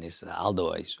came in and he said,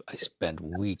 Aldo, I spent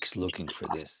weeks looking for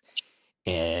this.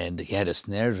 And he had a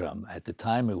snare drum. At the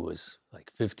time, it was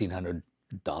like $1,500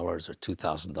 or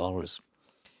 $2,000.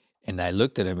 And I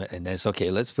looked at him and I said,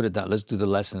 okay, let's put it down. Let's do the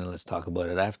lesson and let's talk about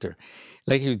it after.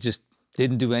 Like he just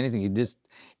didn't do anything.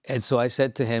 And so I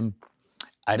said to him,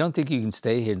 I don't think you can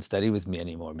stay here and study with me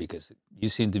anymore because you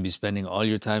seem to be spending all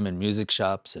your time in music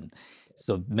shops. And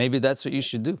so maybe that's what you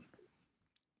should do.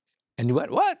 And he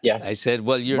went, what? Yeah. I said,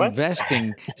 well, you're What?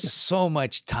 investing so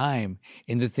much time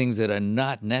in the things that are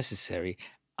not necessary.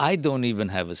 I don't even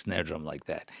have a snare drum like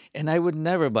that. And I would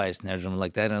never buy a snare drum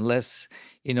like that unless,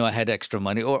 I had extra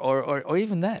money or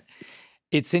even that.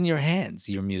 It's in your hands,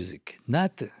 your music,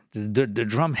 not the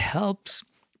drum helps,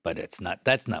 but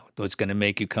that's not what's going to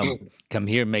make you come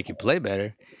here and make you play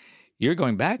better. You're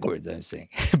going backwards, I'm saying.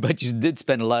 But you did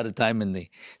spend a lot of time in the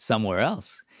somewhere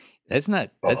else. That's not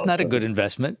a good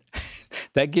investment.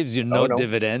 That gives you Oh no no.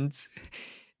 dividends.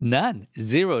 None.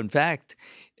 Zero. In fact,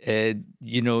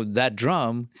 that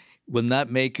drum will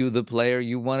not make you the player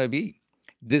you want to be.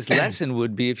 This lesson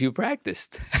would be if you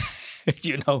practiced.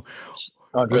 you know,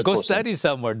 or hundred go percent. study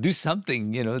somewhere, do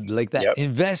something, like that. Yep.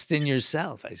 Invest in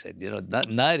yourself. I said,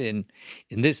 not in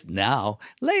this now.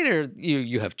 Later,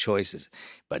 you have choices,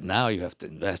 but now you have to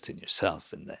invest in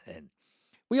yourself, and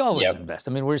we always Yep. invest.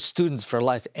 I mean, we're students for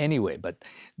life anyway, but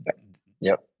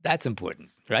Yep. that's important,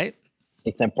 right?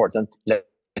 it's important.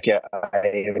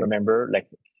 I remember, like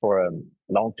for a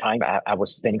long time, I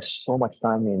was spending so much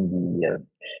time in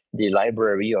the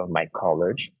library of my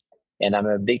college, and I'm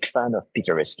a big fan of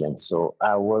Peter Erskine. So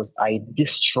I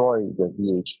destroyed the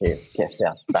VHS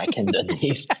cassette back in the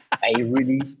days. I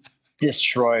really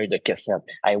destroyed the cassette.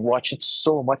 I watched it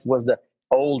so much. It was the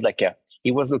old he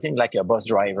was looking like a bus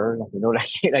driver,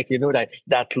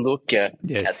 that look at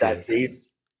Yes, that yes. day.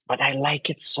 But I like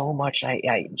it so much.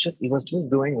 I just it was just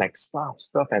doing like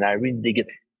stuff, and I really dig it.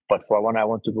 But for one, I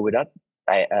want to go with that.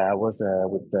 I was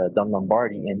with Don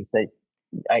Lombardi, and he said,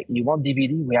 "You want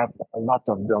DVD? We have a lot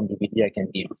of Don DVD I can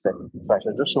give you." So I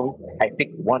said, "Just show me." I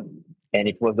picked one, and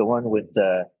it was the one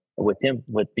with him,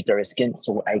 with Peter Eskin.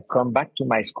 So I come back to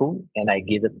my school and I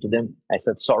gave it to them. I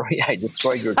said, "Sorry, I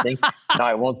destroyed your thing. Now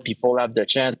I want people have the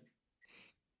chance."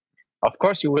 Of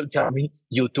course, you will tell me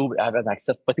YouTube have an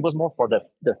access, but it was more for the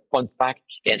fun fact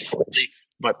and for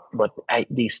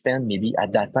they spend maybe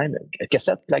at that time a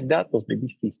cassette like that was maybe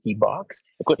 $50.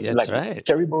 That's Like right.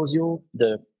 Terry Bozzio,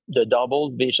 the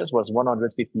double VHS was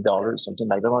 $150, something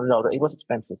like that. $100. It was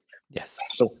expensive. Yes.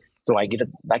 So I give it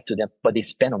back to them, but they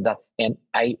spend on that, and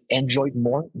I enjoyed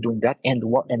more doing that and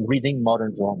reading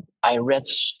modern drama. I read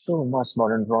so much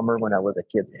modern drama when I was a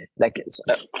kid.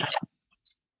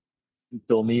 He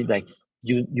told me like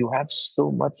you have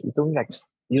so much. He told me like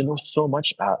you know so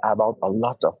much about a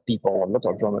lot of people, a lot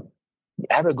of drama.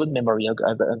 I have a good memory.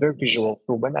 I'm very visual.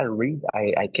 So when I read,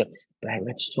 I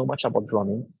read so much about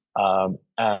drumming. Um,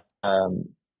 uh, um,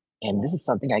 and this is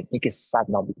something I think is sad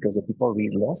now because the people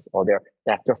read less, or they're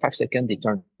after 5 seconds they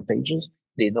turn pages.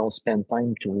 They don't spend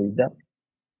time to read that.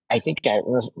 I think I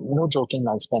was no joking.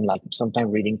 I spent like sometime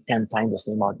reading 10 times the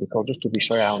same article just to be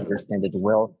sure I understand it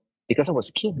well. Because I was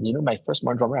a kid, my first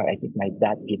modern drummer, I think my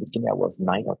dad gave it to me. I was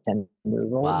 9 or 10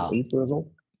 years old, Wow. 8 years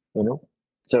old, you know.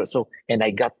 And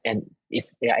I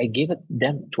gave it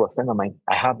then to a friend of mine.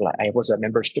 I was a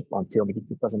membership until maybe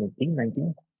 2018,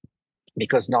 19,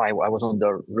 because now I was on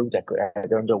the route.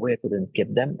 On the way I couldn't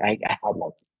keep them. I had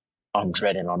like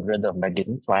 100 of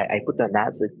magazines. So I put an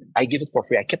ad. So I give it for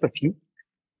free. I kept a few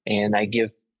and I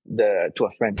give the to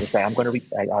a friend. He said, "I'm going to read."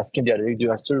 I asked him the other day, "Do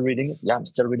you are still reading it?" "Yeah, I'm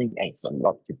still reading." Hey, it's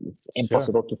not. It's Sure.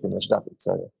 impossible to finish that. It's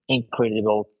an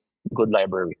incredible, good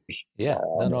library. Yeah. No,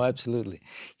 no, Honestly. absolutely.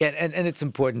 Yeah, and it's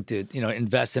important to,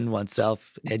 invest in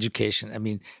oneself, education. I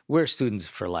mean, we're students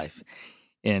for life.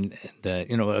 And what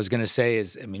I was going to say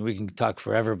is, I mean, we can talk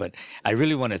forever, but I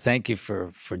really want to thank you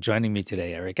for joining me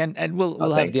today, Eric. And we'll Oh,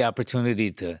 we'll have the thanks.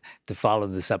 opportunity to follow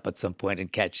this up at some point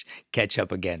and catch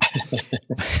up again.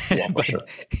 Yeah, for but sure.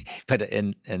 but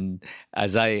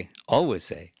as I always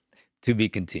say, to be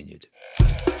continued.